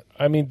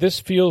 I mean, this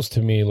feels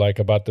to me like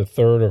about the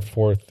third or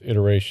fourth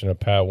iteration of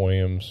Pat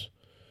Williams,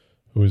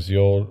 who was the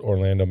old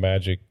Orlando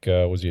Magic,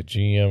 was he a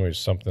GM or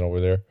something over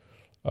there,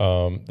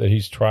 that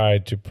he's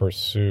tried to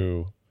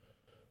pursue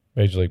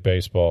Major League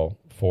Baseball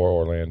for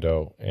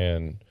Orlando.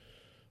 And,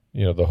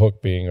 the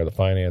hook being, or the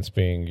finance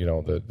being,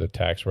 the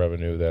tax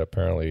revenue that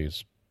apparently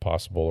is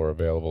possible or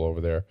available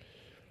over there.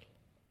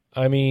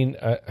 I mean,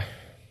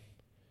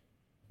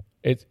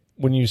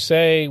 when you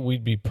say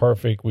we'd be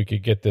perfect, we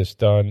could get this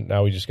done,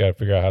 now we just got to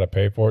figure out how to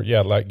pay for it.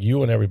 Yeah, like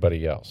you and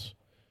everybody else,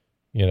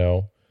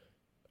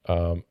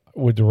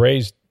 would the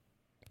Rays,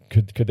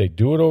 could they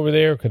do it over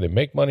there? Could they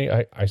make money?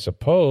 I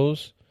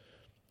suppose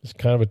it's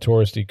kind of a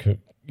touristy,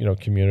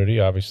 community,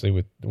 obviously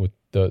with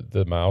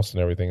the mouse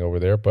and everything over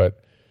there.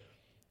 But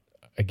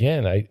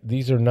again,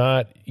 these are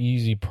not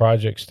easy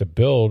projects to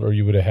build, or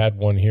you would have had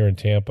one here in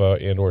Tampa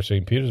and or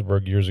St.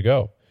 Petersburg years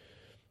ago.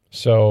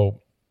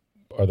 So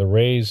are the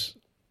Rays,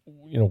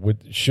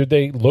 should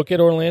they look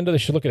at Orlando? They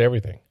should look at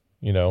everything,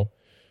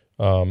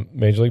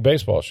 Major League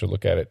Baseball should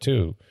look at it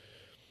too.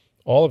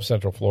 All of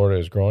Central Florida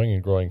is growing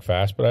and growing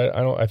fast, but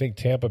I think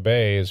Tampa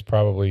Bay is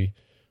probably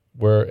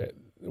where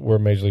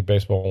Major League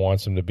Baseball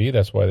wants them to be.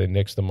 That's why they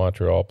nixed the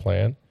Montreal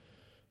plan,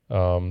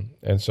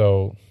 and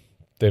so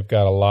they've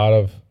got a lot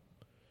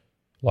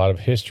of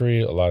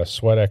history, a lot of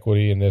sweat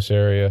equity in this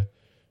area,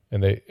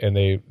 and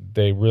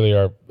they really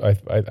are.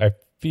 I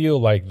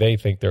feel like they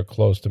think they're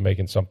close to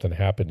making something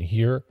happen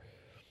here,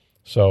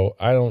 So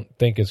I don't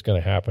think it's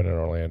going to happen in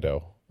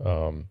Orlando,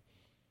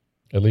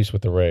 at least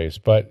with the Rays.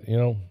 But,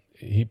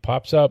 he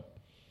pops up,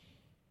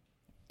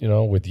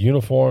 with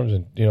uniforms.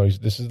 And,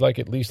 this is like,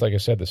 at least, like I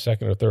said, the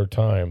second or third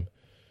time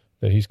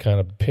that he's kind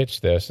of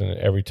pitched this. And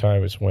every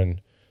time it's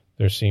when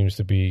there seems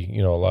to be,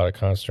 a lot of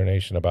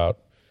consternation about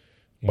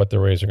what the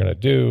Rays are going to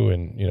do.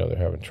 And, they're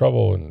having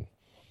trouble. And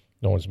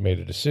no one's made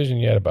a decision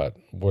yet about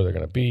where they're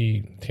going to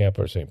be,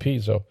 Tampa or St.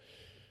 Pete. So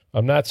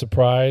I'm not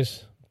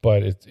surprised,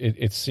 but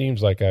it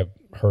seems like I've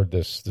heard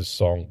this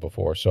song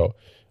before. So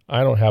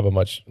I don't have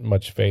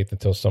much faith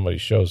until somebody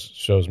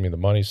shows me the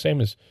money.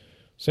 Same as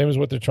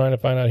what they're trying to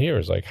find out here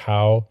is like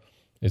how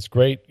it's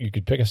great. You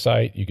could pick a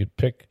site, you could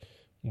pick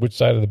which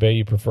side of the bay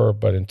you prefer,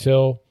 but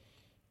until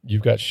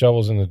you've got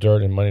shovels in the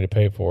dirt and money to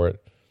pay for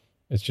it,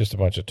 it's just a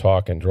bunch of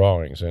talk and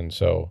drawings. And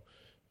so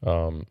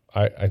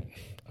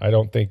I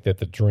don't think that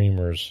the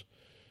Dreamers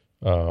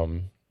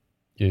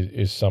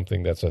is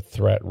something that's a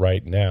threat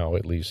right now,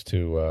 at least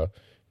to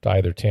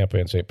either Tampa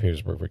and St.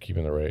 Petersburg for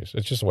keeping the Rays.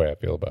 It's just the way I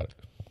feel about it.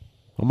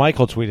 Well,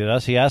 Michael tweeted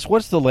us. He asked,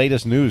 what's the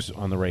latest news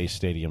on the Rays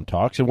Stadium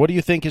talks, and what do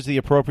you think is the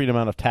appropriate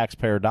amount of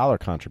taxpayer dollar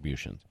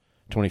contributions?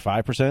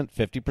 25%,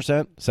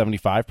 50%,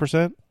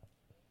 75%?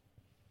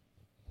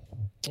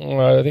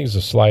 I think it's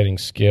a sliding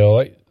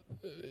scale.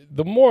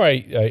 The more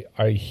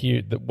I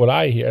hear, what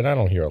I hear, and I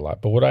don't hear a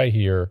lot, but what I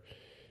hear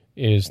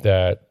is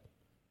that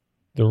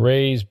the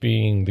Rays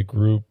being the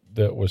group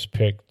that was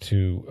picked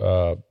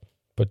to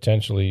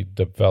potentially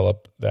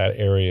develop that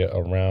area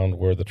around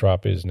where the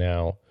Trop is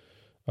now,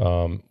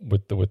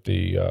 with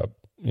the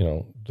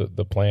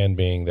plan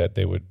being that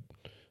they would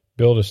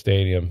build a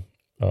stadium,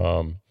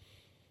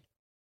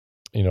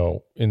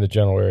 in the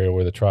general area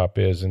where the Trop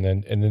is, and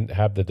then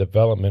have the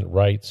development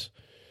rights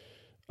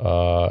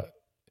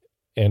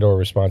and or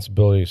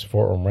responsibilities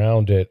for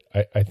around it.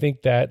 I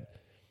think that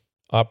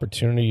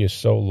opportunity is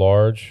so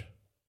large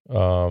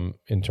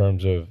in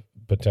terms of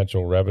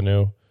potential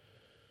revenue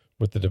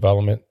with the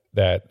development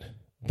that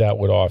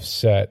would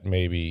offset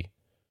maybe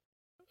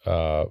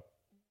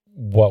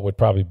what would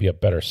probably be a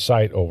better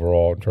site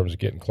overall in terms of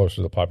getting closer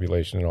to the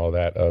population and all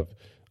that of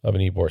an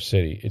Ybor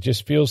City. It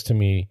just feels to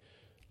me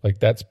like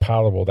that's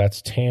palatable,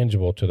 that's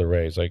tangible to the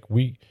Rays. Like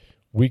we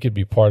could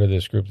be part of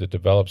this group that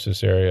develops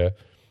this area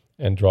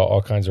and draw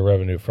all kinds of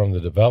revenue from the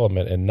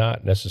development and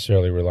not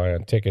necessarily rely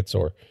on tickets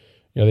or,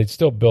 they'd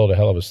still build a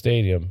hell of a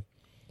stadium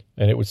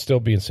and it would still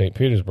be in St.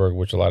 Petersburg,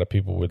 which a lot of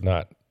people would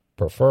not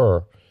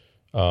prefer.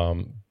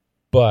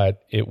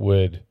 But it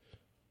would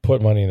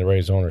put money in the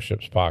Rays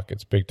ownership's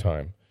pockets big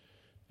time.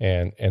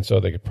 And so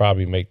they could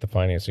probably make the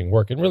financing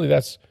work. And really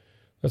that's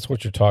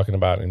what you're talking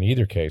about in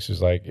either case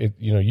is like,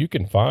 you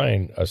can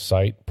find a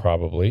site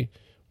probably,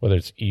 whether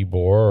it's Ybor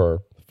or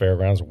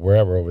Fairgrounds,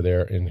 wherever over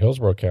there in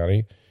Hillsborough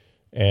County.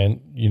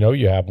 And,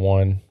 you have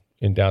one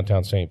in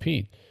downtown St.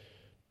 Pete,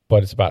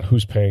 but it's about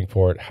who's paying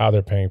for it, how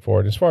they're paying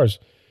for it. As far as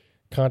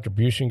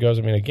contribution goes,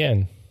 I mean,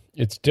 again,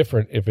 it's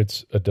different if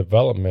it's a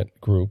development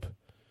group,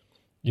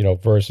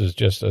 versus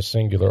just a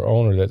singular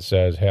owner that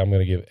says, hey, I'm going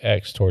to give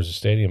X towards the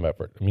stadium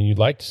effort. I mean, you'd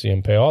like to see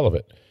them pay all of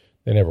it.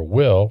 They never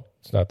will.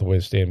 It's not the way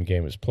the stadium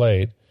game is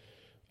played.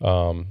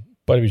 But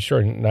it'd be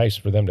sure nice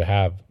for them to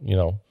have,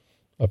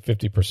 a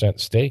 50%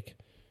 stake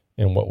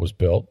in what was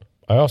built.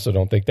 I also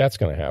don't think that's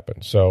going to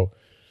happen. So,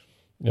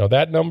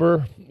 that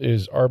number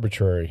is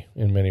arbitrary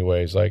in many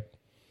ways. Like,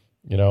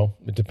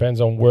 it depends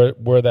on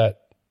where the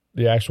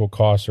actual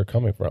costs are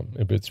coming from.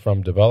 If it's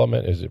from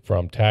development, is it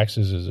from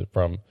taxes? Is it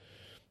from,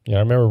 I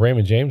remember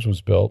Raymond James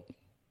was built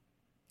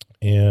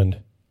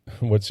and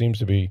what seems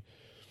to be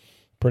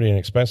pretty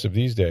inexpensive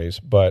these days,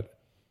 but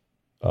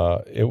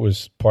it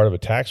was part of a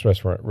tax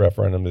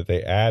referendum that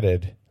they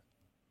added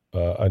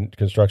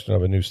construction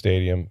of a new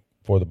stadium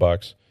for the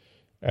Bucs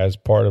as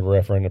part of a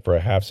referendum for a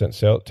half-cent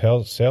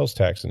sales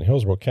tax in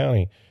Hillsborough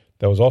County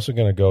that was also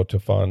going to go to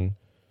fund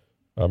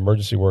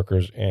emergency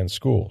workers and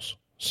schools.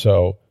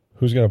 So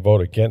who's going to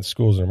vote against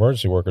schools and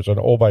emergency workers? And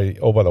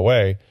by the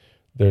way,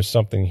 there's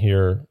something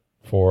here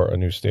for a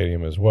new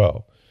stadium as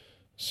well.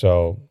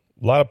 So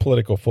a lot of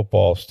political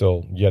football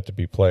still yet to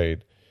be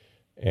played.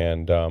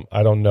 And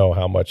I don't know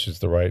how much is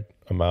the right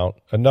amount,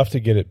 enough to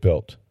get it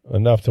built,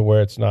 enough to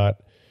where it's not,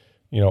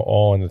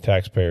 all in the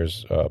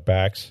taxpayers'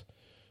 backs.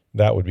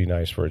 That would be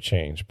nice for a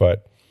change.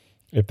 But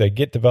if they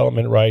get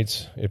development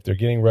rights, if they're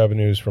getting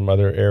revenues from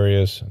other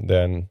areas,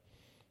 then,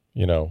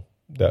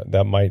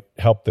 that might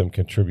help them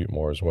contribute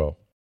more as well.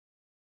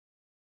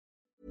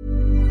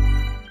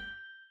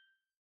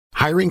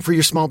 Hiring for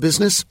your small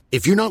business?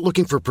 If you're not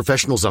looking for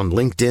professionals on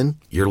LinkedIn,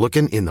 you're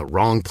looking in the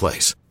wrong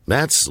place.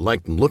 That's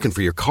like looking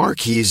for your car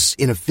keys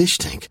in a fish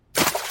tank.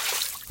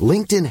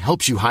 LinkedIn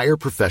helps you hire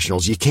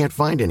professionals you can't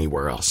find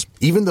anywhere else,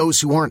 even those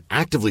who aren't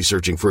actively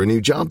searching for a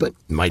new job but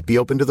might be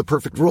open to the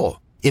perfect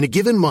role. In a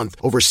given month,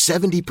 over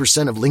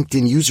 70% of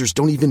LinkedIn users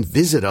don't even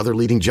visit other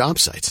leading job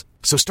sites.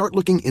 So start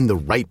looking in the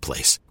right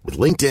place. With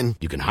LinkedIn,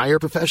 you can hire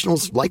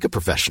professionals like a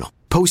professional.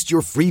 Post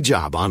your free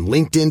job on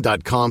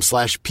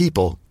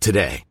linkedin.com/people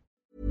today.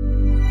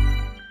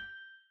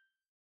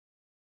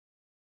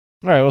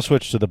 All right, we'll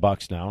switch to the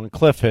Bucs now. And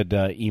Cliff had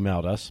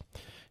emailed us.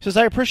 He says,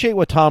 I appreciate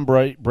what Tom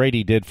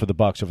Brady did for the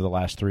Bucs over the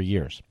last 3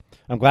 years.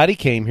 I'm glad he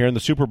came here, and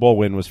the Super Bowl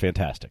win was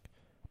fantastic.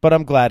 But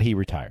I'm glad he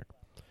retired.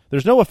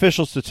 There's no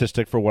official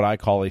statistic for what I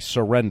call a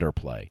surrender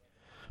play,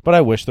 but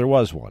I wish there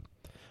was one.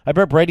 I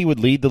bet Brady would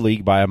lead the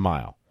league by a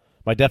mile.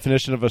 My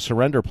definition of a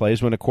surrender play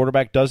is when a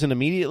quarterback doesn't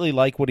immediately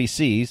like what he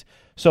sees,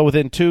 so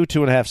within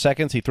 2.5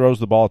 seconds, he throws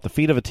the ball at the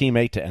feet of a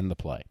teammate to end the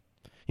play.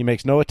 He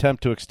makes no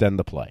attempt to extend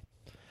the play.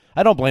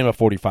 I don't blame a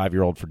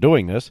 45-year-old for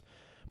doing this,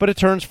 but it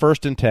turns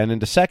 1st and 10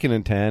 into 2nd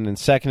and 10 and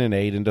 2nd and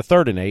 8 into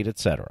 3rd and 8,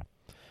 etc.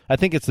 I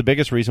think it's the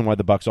biggest reason why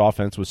the Bucs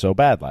offense was so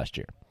bad last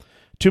year.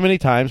 Too many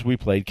times we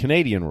played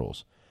Canadian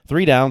rules.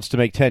 3 downs to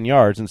make 10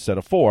 yards instead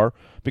of 4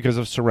 because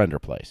of surrender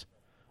plays.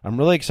 I'm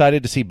really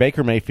excited to see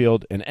Baker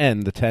Mayfield and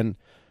end the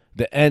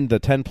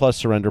 10-plus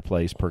surrender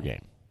plays per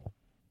game.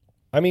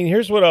 I mean,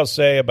 here's what I'll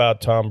say about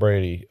Tom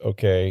Brady,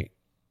 okay?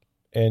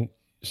 And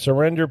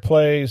surrender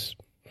plays,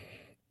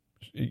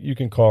 you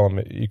can call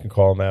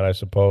them that, I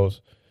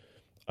suppose.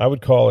 I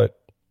would call it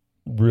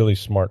really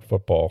smart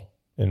football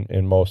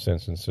in most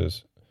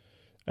instances.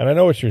 And I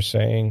know what you're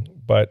saying,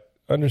 but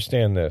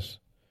understand this.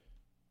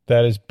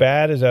 That as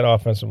bad as that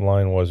offensive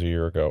line was a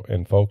year ago,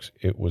 and folks,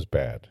 it was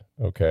bad,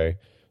 okay?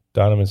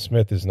 Donovan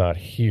Smith is not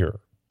here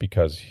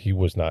because he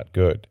was not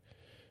good.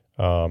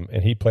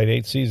 And he played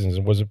 8 seasons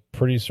and was a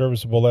pretty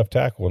serviceable left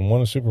tackle and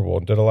won a Super Bowl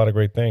and did a lot of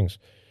great things.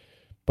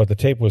 But the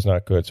tape was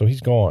not good, so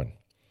he's gone.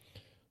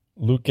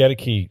 Luke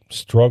Gedeke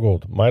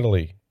struggled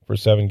mightily for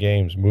 7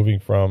 games, moving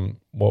from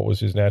what was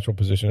his natural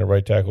position at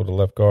right tackle to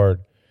left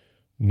guard.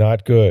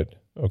 Not good,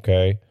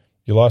 okay?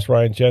 You lost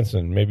Ryan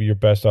Jensen, maybe your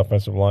best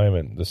offensive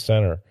lineman, the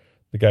center,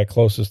 the guy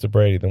closest to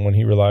Brady, the one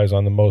he relies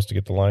on the most to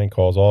get the line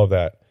calls, all of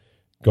that,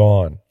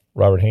 gone.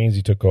 Robert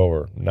Hainsey took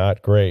over,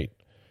 not great.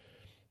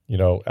 You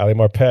know, Ali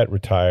Marpet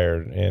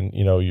retired, and,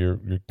 you know, you're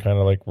kind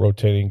of like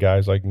rotating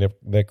guys like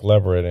Nick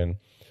Leverett, and,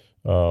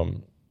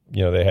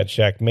 you know, they had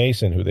Shaq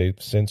Mason, who they've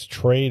since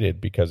traded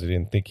because they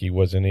didn't think he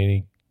wasn't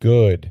any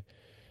good.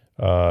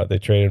 They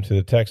traded him to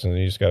the Texans, and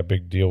he just got a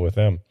big deal with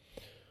them.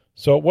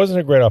 So it wasn't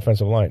a great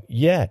offensive line.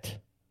 Yet,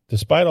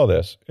 despite all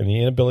this, and the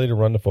inability to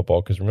run the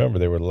football, because remember,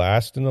 they were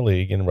last in the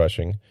league in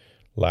rushing,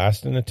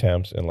 last in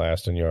attempts, and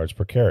last in yards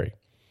per carry.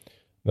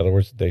 In other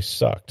words, they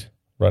sucked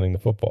running the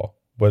football.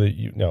 Whether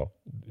a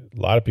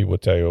lot of people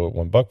would tell you at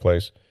one Buck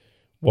place,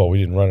 well, we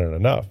didn't run it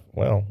enough.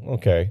 Well,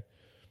 okay.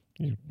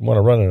 You want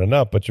to run it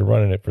enough, but you're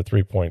running it for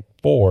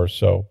 3.4,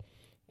 so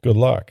good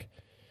luck.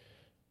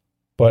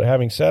 But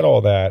having said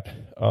all that,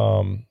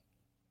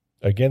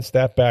 against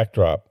that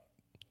backdrop,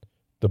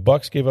 the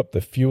Bucs gave up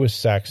the fewest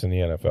sacks in the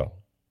NFL.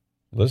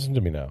 Listen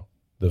to me now.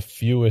 The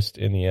fewest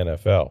in the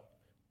NFL.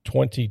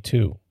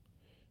 22.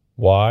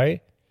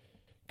 Why?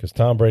 Because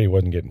Tom Brady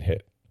wasn't getting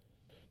hit.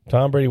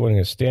 Tom Brady wasn't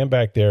going to stand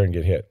back there and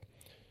get hit.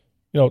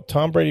 You know,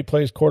 Tom Brady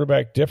plays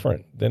quarterback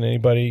different than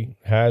anybody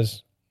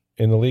has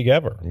in the league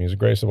ever. I mean, he's the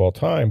greatest of all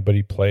time, but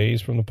he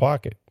plays from the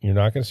pocket. You're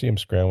not going to see him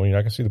scrambling. You're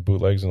not going to see the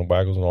bootlegs and the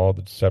waggles and all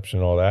the deception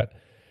and all that.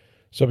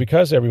 So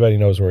because everybody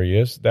knows where he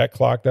is, that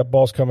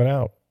ball's coming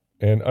out.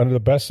 And under the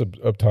best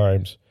of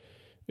times,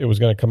 it was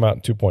going to come out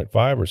in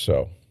 2.5 or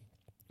so.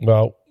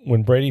 Well,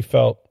 when Brady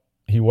felt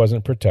he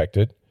wasn't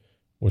protected,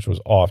 which was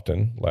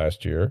often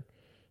last year,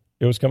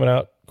 it was coming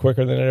out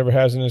quicker than it ever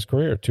has in his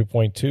career,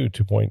 2.2,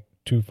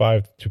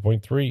 2.25,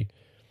 2.3.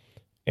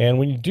 And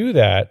when you do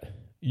that,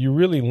 you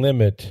really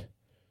limit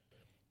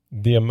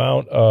the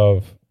amount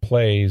of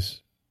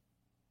plays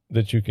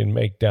that you can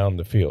make down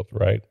the field,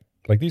 right?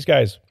 Like these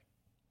guys,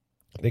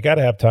 they got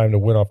to have time to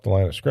win off the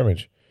line of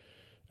scrimmage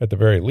at the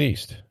very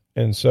least.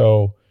 And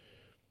so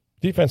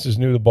defenses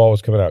knew the ball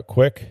was coming out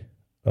quick.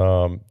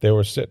 They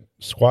were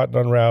squatting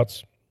on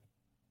routes,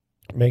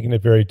 making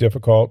it very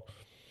difficult.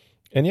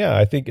 And, yeah,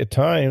 I think at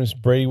times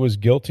Brady was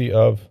guilty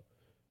of,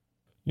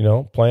 you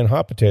know, playing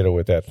hot potato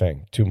with that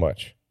thing too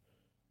much.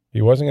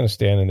 He wasn't going to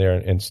stand in there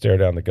and stare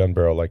down the gun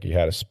barrel like he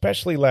had,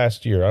 especially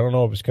last year. I don't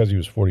know if it's because he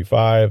was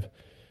 45,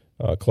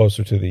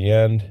 closer to the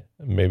end,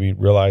 maybe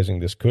realizing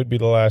this could be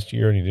the last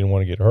year and he didn't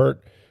want to get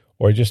hurt.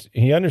 Or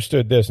he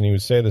understood this, and he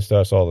would say this to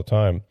us all the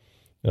time,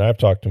 and I've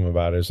talked to him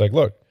about it. It's like,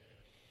 look,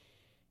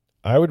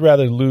 I would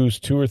rather lose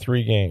 2 or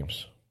 3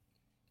 games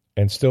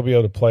and still be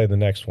able to play the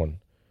next one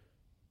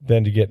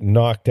than to get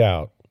knocked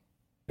out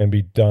and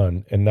be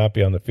done and not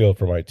be on the field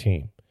for my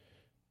team.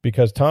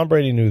 Because Tom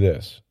Brady knew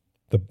this.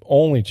 The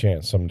only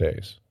chance some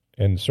days,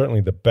 and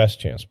certainly the best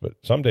chance, but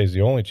some days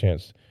the only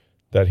chance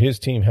that his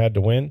team had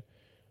to win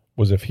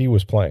was if he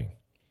was playing.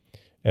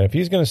 And if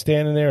he's going to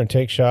stand in there and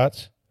take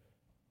shots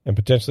and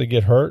potentially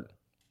get hurt,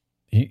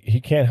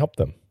 he can't help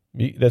them.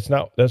 That's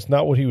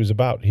not what he was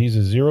about. He's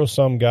a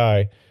zero-sum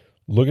guy.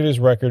 Look at his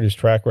record, his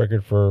track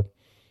record for,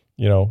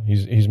 you know,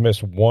 he's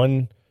missed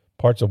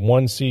parts of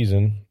one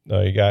season.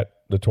 He got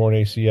the torn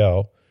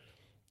ACL,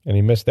 and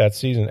he missed that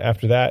season.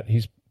 After that,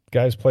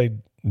 guys played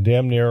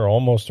damn near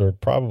almost or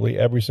probably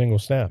every single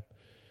snap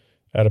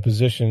at a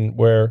position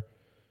where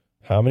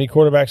how many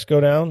quarterbacks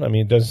go down? I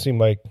mean, it doesn't seem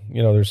like,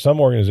 you know, there's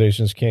some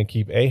organizations can't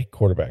keep a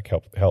quarterback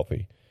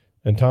healthy.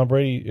 And Tom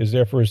Brady is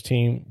there for his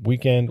team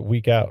week in,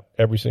 week out,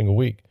 every single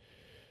week.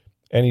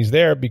 And he's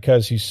there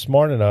because he's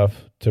smart enough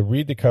to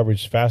read the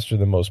coverage faster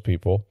than most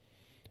people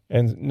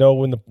and know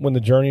when the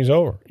journey's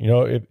over.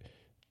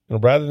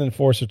 Rather than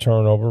force a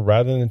turnover,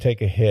 rather than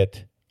take a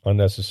hit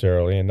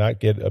unnecessarily and not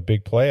get a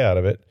big play out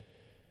of it,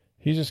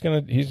 he's just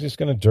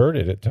gonna dirt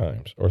it at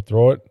times or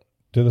throw it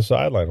to the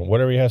sideline or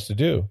whatever he has to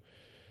do,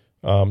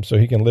 so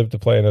he can live to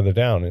play another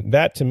down. And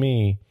that, to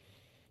me,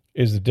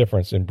 is the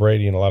difference in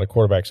Brady and a lot of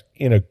quarterbacks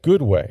in a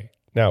good way.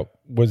 Now,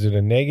 was it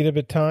a negative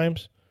at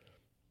times?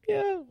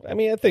 Yeah,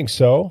 I think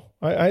so.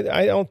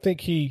 I don't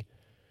think he,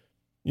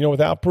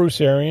 without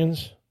Bruce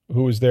Arians,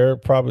 who was there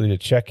probably to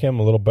check him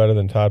a little better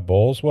than Todd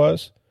Bowles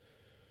was,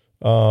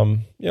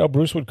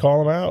 Bruce would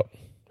call him out.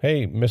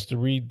 Hey, missed a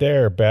read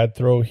there, bad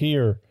throw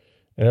here.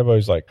 And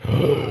everybody's like,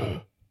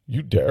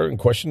 you dare and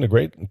question the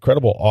great,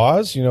 incredible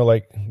Oz?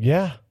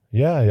 Yeah,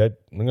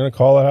 I'm going to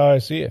call it how I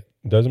see it.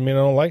 Doesn't mean I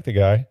don't like the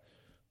guy,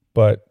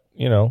 but,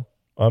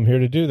 I'm here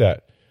to do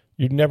that.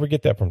 You'd never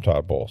get that from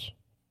Todd Bowles,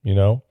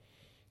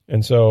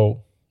 And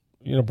so,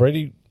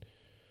 Brady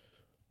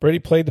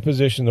played the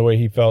position the way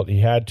he felt he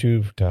had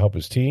to help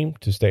his team,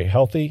 to stay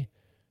healthy,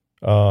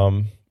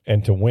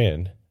 and to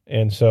win.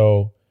 And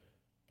so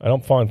I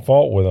don't find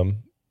fault with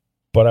him,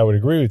 but I would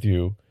agree with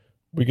you.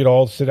 We could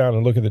all sit down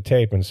and look at the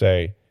tape and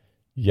say,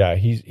 yeah,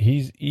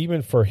 he's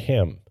even for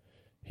him,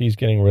 he's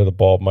getting rid of the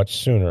ball much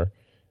sooner,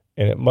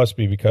 and it must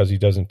be because he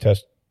doesn't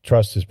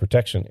trust his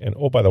protection. And,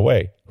 oh, by the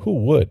way,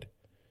 who would,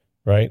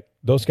 right?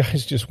 Those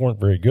guys just weren't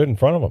very good in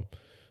front of him.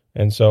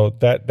 And so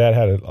that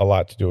had a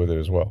lot to do with it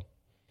as well.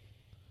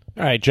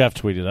 All right, Jeff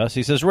tweeted us.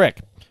 He says,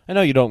 Rick, I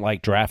know you don't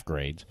like draft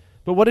grades,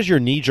 but what is your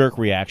knee-jerk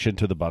reaction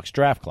to the Bucs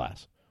draft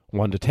class?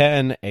 1 to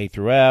 10, A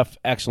through F,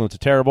 excellent to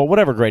terrible,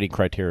 whatever grading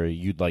criteria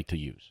you'd like to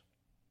use.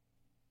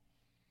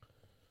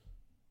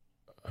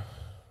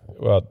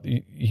 Well,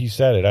 he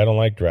said it. I don't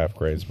like draft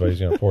grades, but he's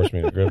going to force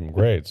me to give him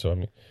grades. So, I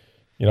don't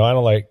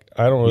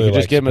really you can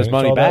just give him his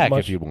money back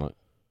if you want.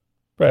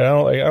 Right.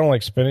 I don't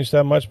like spinach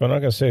that much, but I'm not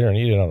going to sit here and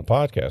eat it on the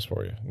podcast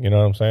for you. You know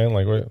what I'm saying?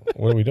 Like,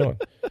 what are we doing?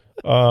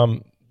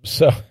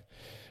 So,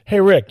 hey,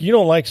 Rick, you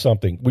don't like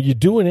something. Will you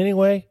do it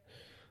anyway?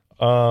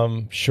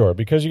 Sure.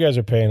 Because you guys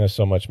are paying us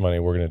so much money,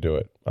 we're going to do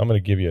it. I'm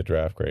going to give you a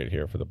draft grade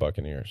here for the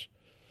Buccaneers.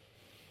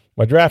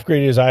 My draft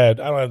grade is I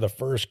don't have the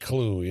first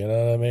clue. You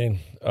know what I mean?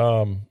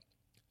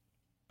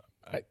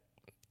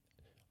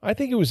 I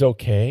think it was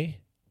okay.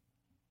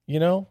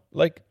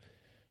 Look,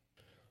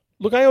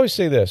 I always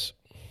say this.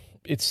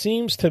 It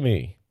seems to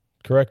me,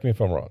 correct me if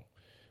I'm wrong,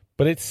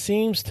 but it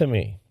seems to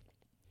me,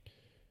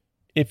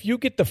 if you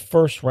get the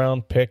first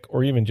round pick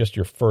or even just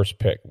your first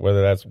pick,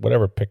 whether that's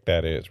whatever pick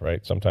that is,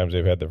 right? Sometimes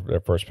they've had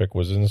their first pick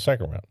was in the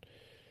second round.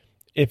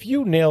 If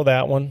you nail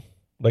that one,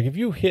 like if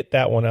you hit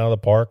that one out of the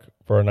park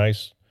for a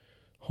nice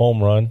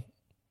home run,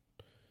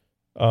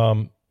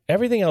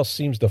 everything else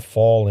seems to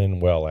fall in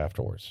well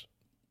afterwards,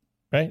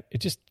 right? It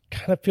just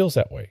kind of feels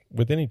that way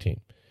with any team,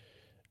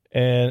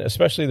 and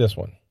especially this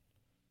one.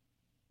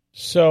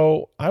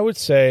 So I would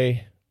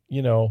say, if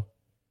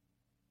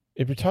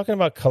you're talking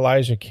about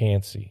Kalijah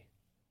Cansey,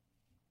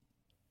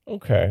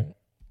 okay,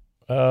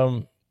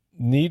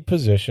 need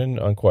position,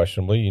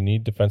 unquestionably. You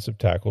need defensive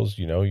tackles.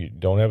 You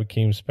don't have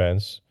Akeem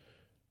Spence.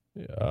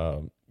 You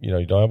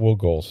don't have Will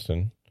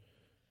Golston.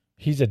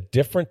 He's a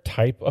different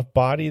type of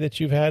body that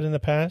you've had in the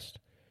past.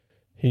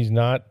 He's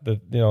not the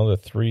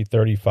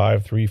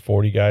 335,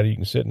 340 guy that you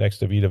can sit next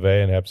to Vita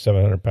Vea and have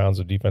 700 pounds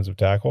of defensive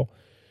tackle,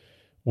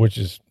 which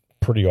is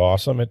pretty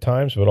awesome at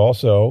times. But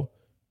also,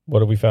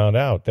 what have we found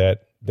out?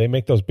 That they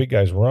make those big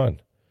guys run.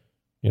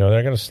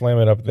 They're going to slam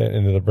it up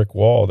into the brick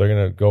wall. They're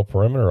going to go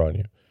perimeter on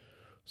you.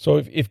 So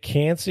if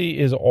Cansey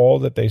is all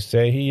that they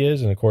say he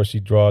is, and of course he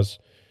draws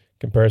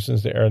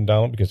comparisons to Aaron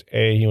Donald because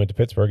A, he went to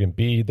Pittsburgh, and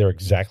B, they're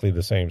exactly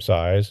the same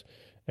size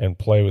and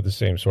play with the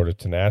same sort of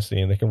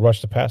tenacity, and they can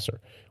rush the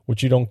passer,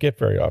 which you don't get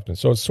very often.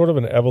 So it's sort of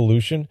an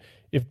evolution.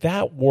 If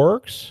that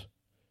works,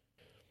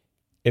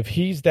 if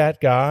he's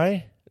that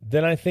guy,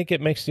 then I think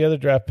it makes the other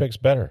draft picks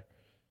better.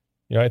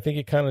 I think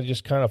it kind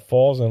of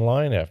falls in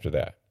line after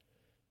that.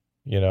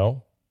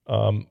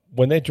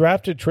 When they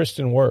drafted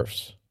Tristan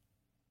Wirfs,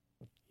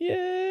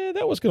 yeah,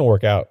 that was going to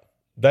work out.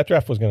 That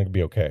draft was going to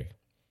be okay.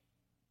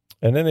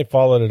 And then they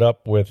followed it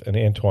up with an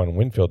Antoine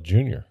Winfield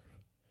Jr.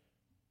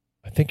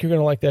 I think you're going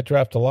to like that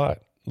draft a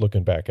lot,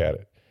 looking back at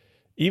it.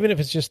 Even if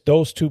it's just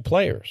those two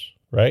players,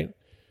 right?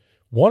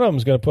 One of them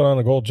is going to put on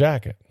a gold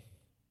jacket.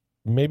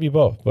 Maybe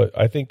both. But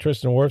I think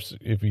Tristan Wirfs,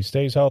 if he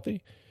stays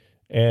healthy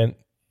and,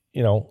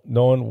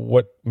 knowing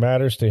what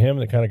matters to him,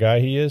 the kind of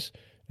guy he is,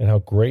 and how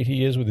great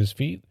he is with his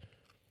feet,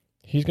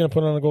 he's going to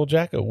put on a gold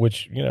jacket,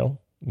 which,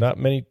 not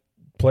many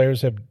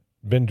players have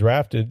been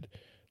drafted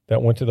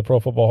that went to the Pro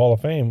Football Hall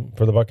of Fame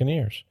for the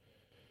Buccaneers.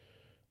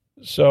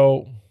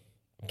 So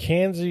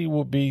Cansey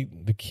will be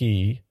the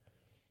key.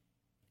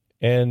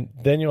 And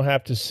then you'll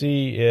have to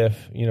see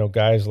if,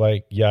 guys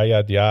like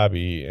Yaya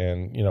Diaby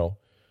and,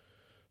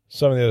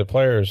 some of the other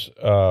players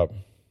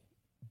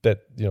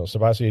that,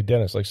 Sebastian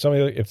Dennis, like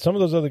if some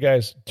of those other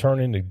guys turn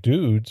into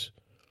dudes,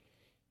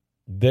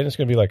 then it's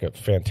going to be like a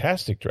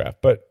fantastic draft.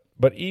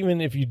 But even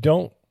if you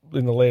don't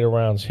in the later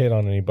rounds hit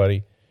on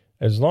anybody,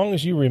 as long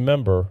as you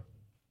remember,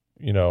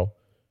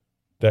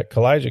 that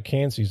Kalijah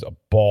Cansey's a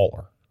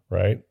baller,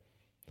 right?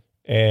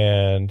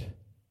 And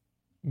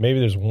maybe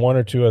there's one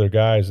or two other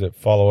guys that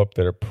follow up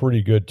that are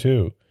pretty good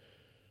too.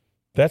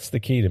 That's the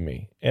key to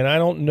me. And I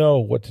don't know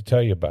what to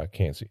tell you about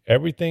Cansey.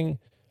 Everything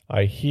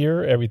I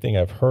hear, everything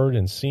I've heard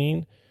and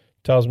seen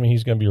tells me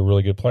he's going to be a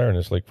really good player in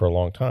this league for a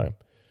long time.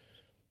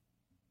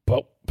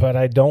 But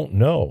I don't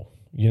know.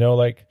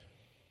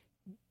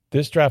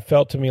 This draft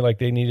felt to me like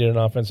they needed an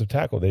offensive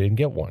tackle. They didn't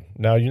get one.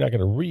 Now, you're not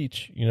going to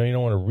reach. You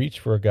don't want to reach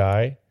for a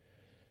guy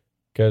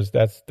because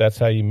that's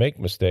how you make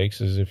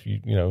mistakes, is if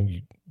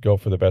you go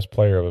for the best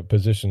player of a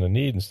position of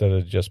need instead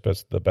of just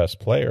the best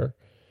player.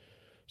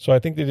 So I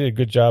think they did a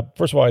good job.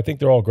 First of all, I think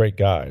they're all great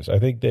guys. I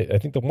think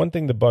the one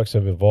thing the Bucs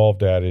have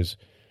evolved at is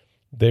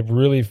they've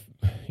really,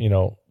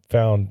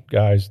 found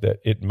guys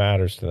that it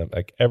matters to them.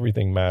 Like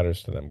everything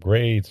matters to them.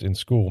 Grades in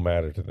school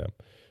matter to them.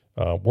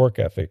 Work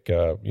ethic,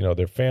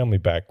 their family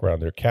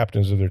background, they're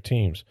captains of their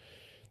teams.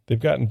 They've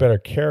gotten better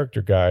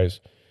character guys.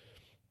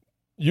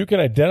 You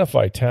can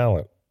identify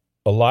talent.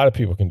 A lot of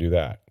people can do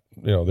that.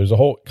 There's a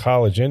whole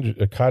cottage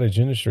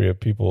industry of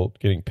people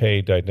getting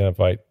paid to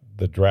identify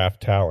the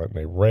draft talent. And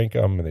they rank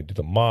them and they do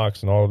the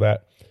mocks and all of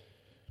that.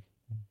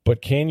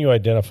 But can you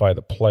identify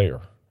the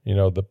player,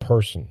 the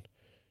person?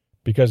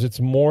 Because it's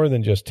more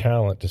than just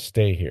talent to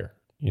stay here.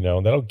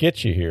 That'll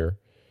get you here.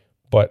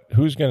 But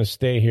who's going to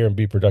stay here and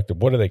be productive?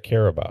 What do they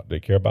care about?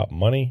 They care about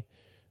money.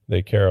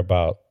 They care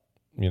about,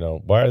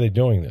 why are they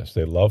doing this?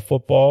 They love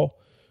football,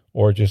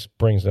 or it just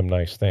brings them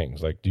nice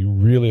things. Like, do you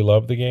really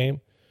love the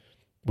game?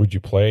 Would you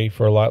play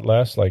for a lot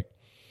less? I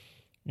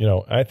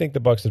think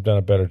the Bucs have done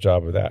a better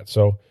job of that.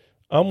 So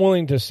I'm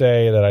willing to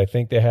say that I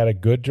think they had a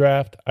good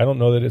draft. I don't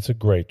know that it's a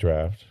great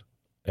draft.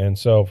 And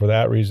so for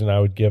that reason, I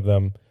would give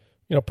them,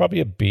 probably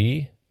a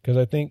B, because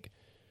I think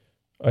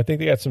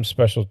they got some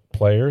special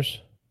players,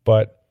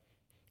 but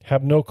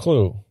have no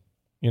clue,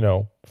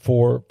 4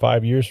 or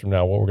 5 years from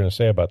now, what we're going to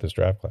say about this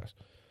draft class.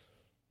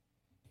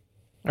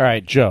 All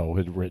right, Joe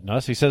had written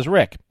us. He says,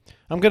 Rick,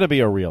 I'm going to be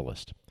a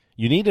realist.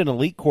 You need an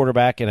elite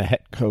quarterback and a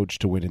head coach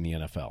to win in the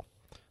NFL.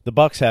 The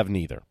Bucs have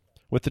neither.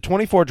 With the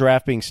 24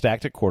 draft being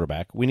stacked at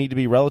quarterback, we need to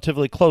be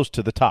relatively close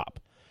to the top.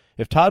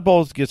 If Todd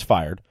Bowles gets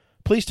fired,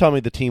 please tell me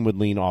the team would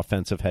lean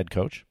offensive head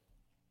coach.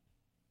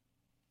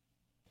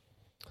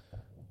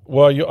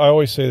 Well, I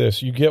always say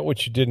this: you get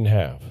what you didn't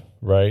have,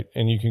 right?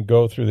 And you can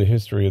go through the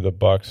history of the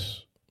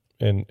Bucs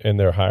and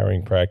their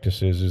hiring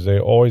practices. Is they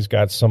always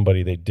got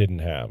somebody they didn't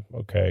have.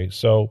 Okay,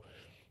 so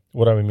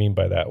what do I mean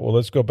by that? Well,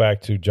 let's go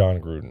back to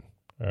John Gruden.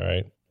 All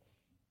right,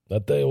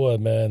 I'll tell you what,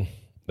 man,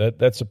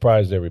 that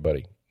surprised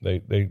everybody.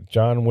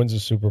 John wins the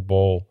Super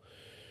Bowl.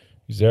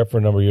 He's there for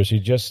a number of years.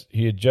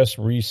 He had just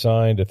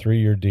re-signed a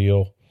 3-year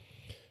deal,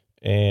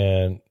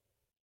 and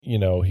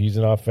he's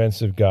an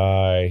offensive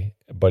guy,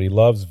 but he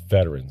loves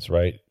veterans,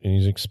 right? And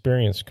he's an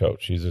experienced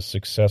coach. He's a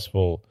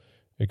successful,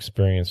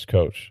 experienced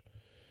coach.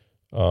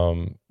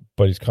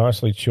 But he's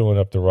constantly chewing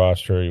up the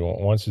roster. He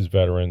wants his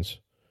veterans,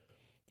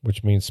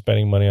 which means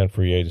spending money on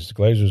free agents. The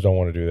Glazers don't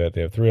want to do that.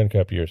 They have 3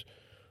 uncapped years.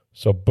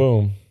 So,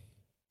 boom,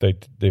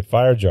 they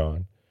fire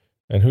John.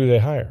 And who do they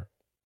hire?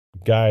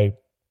 Guy,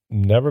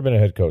 never been a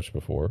head coach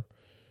before,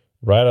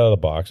 right out of the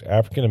box,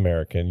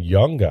 African-American,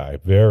 young guy,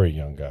 very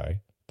young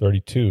guy,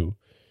 32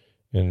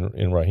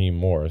 in Raheem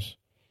Morris.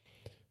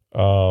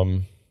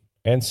 And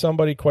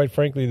somebody, quite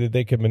frankly, that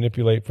they could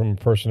manipulate from a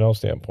personnel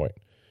standpoint.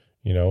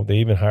 They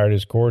even hired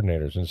his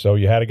coordinators. And so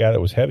you had a guy that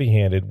was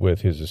heavy-handed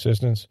with his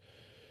assistants,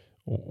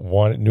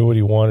 knew what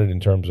he wanted in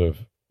terms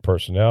of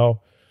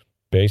personnel,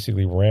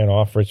 basically ran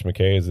off Rich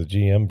McKay as the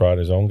GM, brought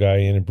his own guy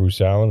in, and Bruce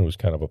Allen, who was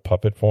kind of a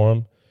puppet for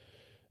him.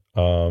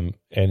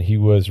 And he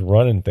was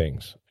running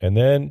things. And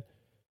then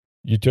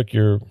you took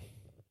your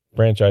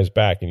franchise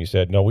back and you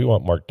said, no, we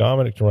want Mark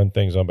Dominic to run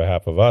things on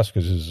behalf of us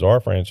because this is our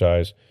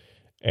franchise.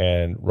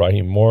 And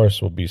Raheem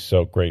Morris will be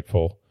so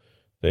grateful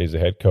that he's the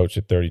head coach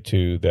at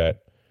 32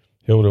 that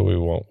he'll do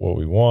what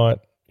we want,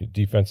 a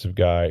defensive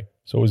guy.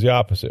 So it was the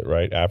opposite,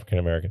 right?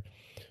 African-American.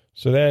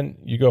 So then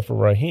you go from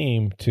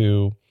Raheem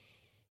to,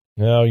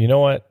 no, you know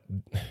what?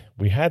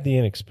 We had the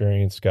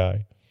inexperienced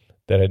guy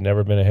that had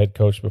never been a head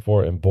coach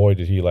before, and boy,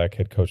 did he lack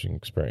head coaching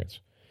experience.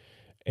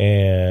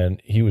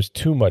 And he was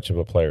too much of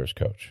a player's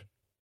coach,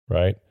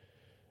 right?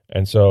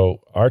 And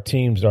so our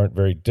teams aren't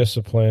very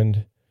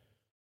disciplined.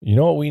 You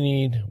know what we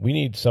need? We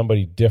need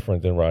somebody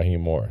different than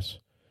Raheem Morris.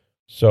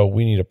 So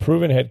we need a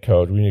proven head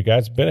coach. We need a guy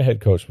that's been a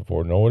head coach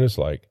before, know what it's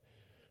like,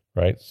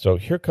 right? So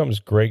here comes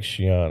Greg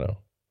Schiano,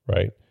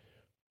 right?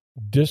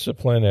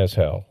 Discipline as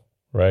hell,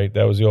 right?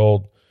 That was the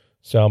old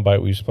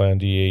soundbite we used to play on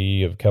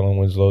DAE of Kellen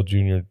Winslow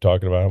Jr.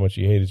 talking about how much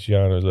he hated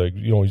Schiano. It's like,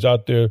 he's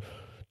out there,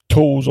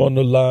 toes on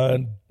the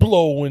line,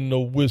 blowing the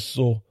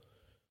whistle,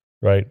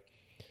 right?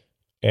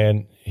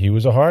 And he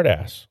was a hard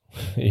ass.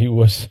 He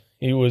was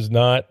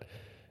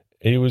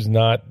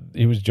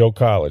Joe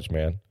College,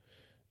 man.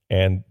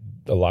 And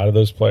a lot of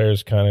those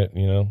players kind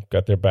of,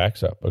 got their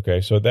backs up.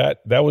 Okay, so that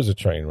was a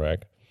train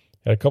wreck.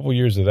 Had a couple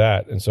years of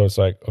that, and so it's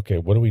like, okay,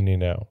 what do we need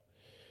now?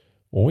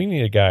 Well, we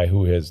need a guy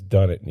who has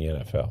done it in the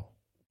NFL.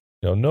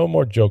 No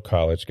more Joe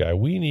College guy.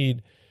 We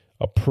need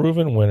a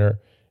proven winner,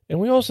 and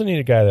we also need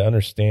a guy that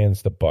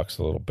understands the Bucs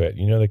a little bit.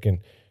 That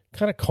can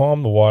kind of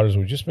calm the waters.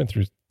 We've just been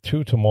through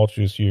 2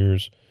 tumultuous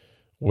years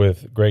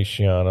with Greg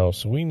Schiano,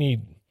 so we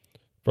need,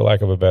 for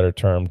lack of a better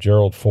term,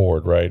 Gerald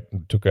Ford, right? Who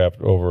took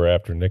over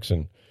after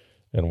Nixon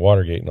and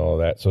Watergate and all of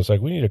that. So it's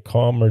like we need a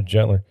calmer,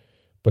 gentler,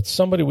 but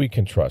somebody we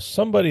can trust,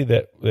 somebody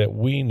that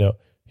we know.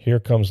 Here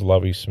comes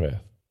Lovie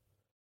Smith,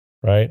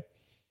 right?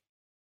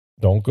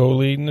 Don't go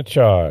leading the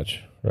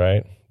charge,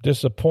 right?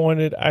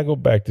 Disappointed, I go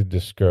back to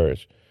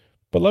discouraged.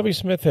 But Lovie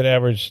Smith had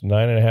averaged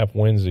 9.5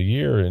 wins a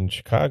year in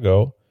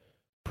Chicago,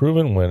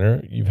 proven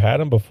winner. You've had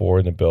him before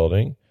in the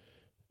building.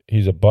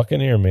 He's a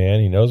Buccaneer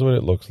man. He knows what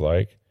it looks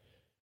like,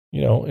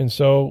 and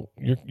so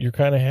you're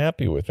kind of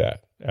happy with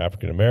that.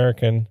 African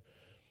American,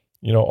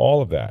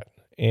 all of that.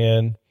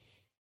 And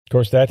of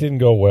course, that didn't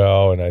go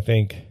well, and I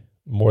think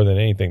more than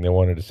anything, they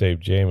wanted to save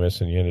Jameis,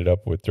 and you ended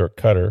up with Dirk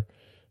Cutter,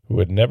 who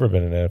had never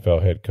been an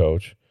NFL head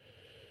coach.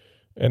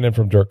 And then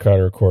from Dirk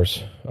Cutter, of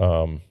course,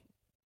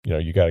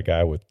 you got a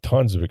guy with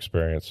tons of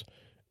experience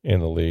in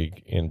the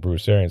league in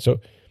Bruce Arians. So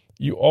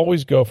you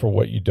always go for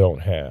what you don't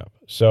have.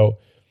 So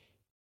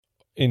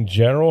in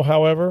general,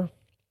 however,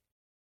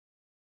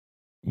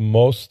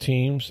 most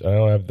teams,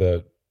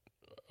 although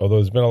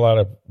there's been a lot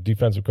of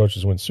defensive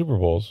coaches win Super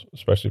Bowls,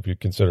 especially if you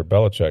consider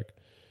Belichick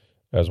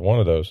as one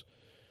of those.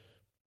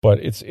 But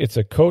it's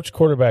a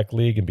coach-quarterback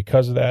league, and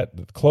because of that,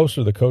 the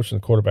closer the coach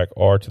and the quarterback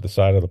are to the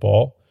side of the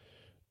ball,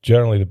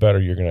 generally the better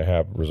you're going to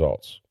have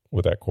results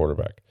with that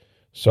quarterback.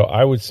 So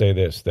I would say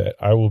this, that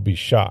I will be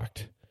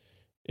shocked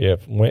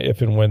if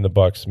and when the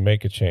Bucs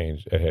make a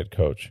change at head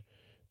coach,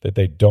 that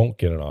they don't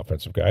get an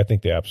offensive guy. I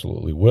think they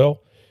absolutely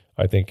will.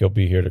 I think he'll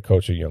be here to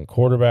coach a young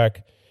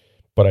quarterback.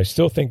 But I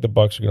still think the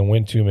Bucs are going to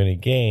win too many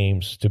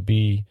games to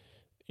be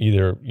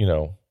either,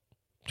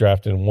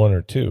 drafting 1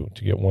 or 2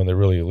 to get one of the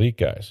really elite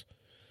guys.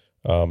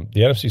 The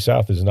NFC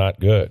South is not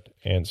good.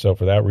 And so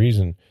for that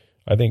reason,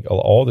 I think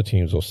all the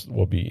teams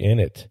will be in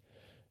it.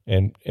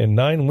 And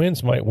 9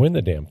 wins might win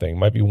the damn thing.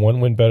 Might be 1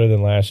 win better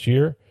than last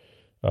year.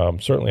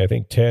 Certainly I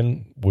think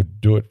 10 would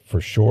do it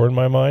for sure in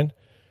my mind.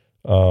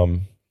 I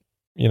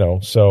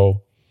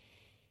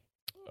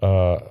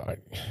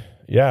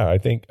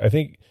think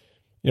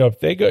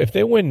if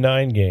they win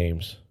 9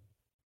 games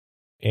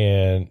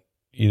and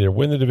either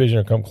win the division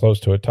or come close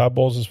to it, Todd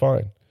Bowles is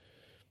fine.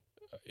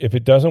 If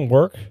it doesn't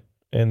work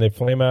and they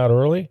flame out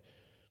early,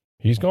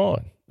 he's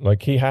gone.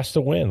 Like, he has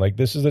to win. Like,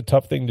 this is a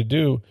tough thing to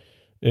do.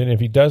 And if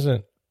he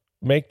doesn't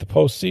make the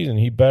postseason,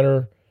 he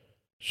better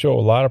show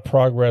a lot of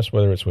progress,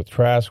 whether it's with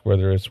Trask,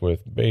 whether it's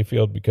with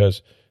Bayfield,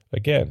 because,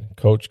 again,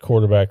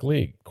 coach-quarterback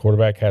league.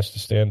 Quarterback has to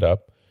stand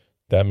up.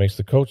 That makes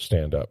the coach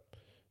stand up.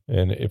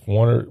 And if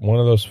one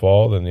of those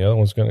fall, then the other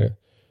one's going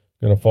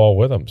to fall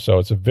with them. So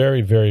it's a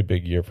very, very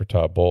big year for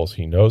Todd Bowles.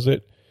 He knows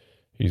it.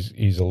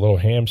 He's a little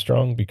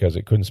hamstrung because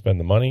they couldn't spend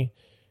the money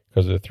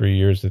because of the 3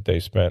 years that they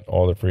spent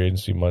all the free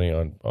agency money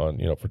on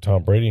for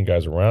Tom Brady and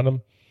guys around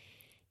him.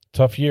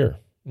 Tough year,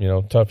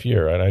 tough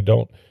year. And I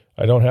don't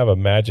have a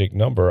magic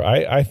number.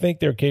 I think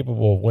they're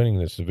capable of winning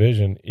this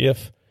division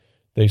if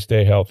they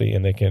stay healthy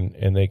and they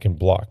can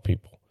block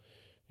people.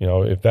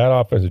 If that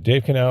offense, if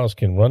Dave Canales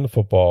can run the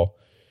football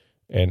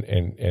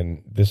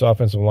and this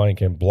offensive line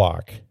can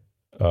block,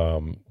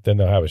 then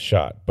they'll have a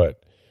shot.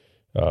 But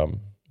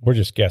we're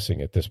just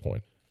guessing at this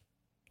point.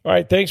 All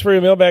right, thanks for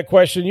your mailbag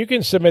question. You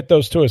can submit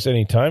those to us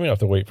anytime. You don't have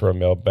to wait for a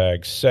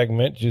mailbag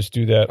segment. Just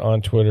do that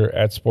on Twitter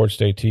at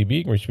SportsDayTB.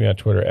 You can reach me on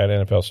Twitter at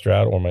NFL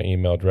Stroud, or my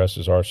email address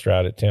is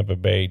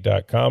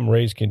rstroud@tampabay.com.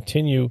 Rays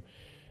continue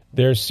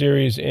their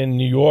series in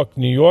New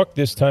York,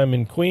 this time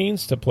in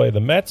Queens to play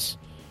the Mets.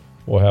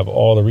 We'll have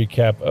all the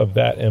recap of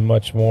that and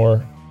much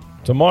more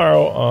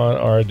tomorrow on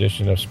our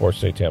edition of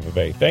Sports Day Tampa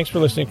Bay. Thanks for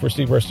listening. For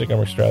Steve Burstick, I'm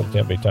Rick Stroud of the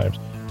Tampa Bay Times.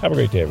 Have a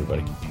great day,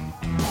 everybody.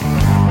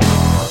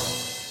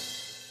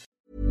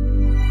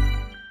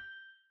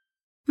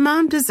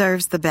 Mom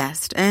deserves the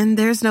best, and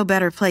there's no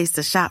better place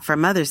to shop for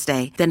Mother's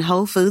Day than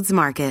Whole Foods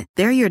Market.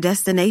 They're your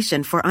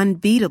destination for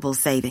unbeatable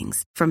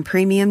savings, from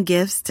premium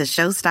gifts to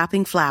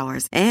show-stopping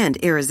flowers and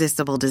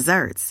irresistible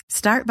desserts.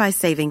 Start by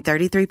saving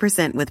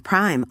 33% with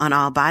Prime on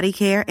all body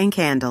care and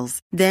candles.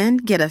 Then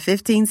get a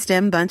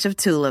 15-stem bunch of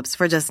tulips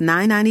for just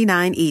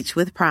 $9.99 each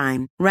with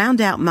Prime.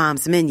 Round out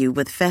Mom's menu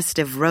with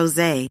festive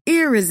rosé,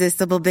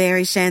 irresistible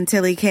berry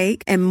chantilly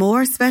cake, and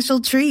more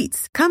special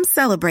treats. Come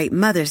celebrate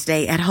Mother's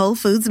Day at Whole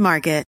Foods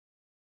Market.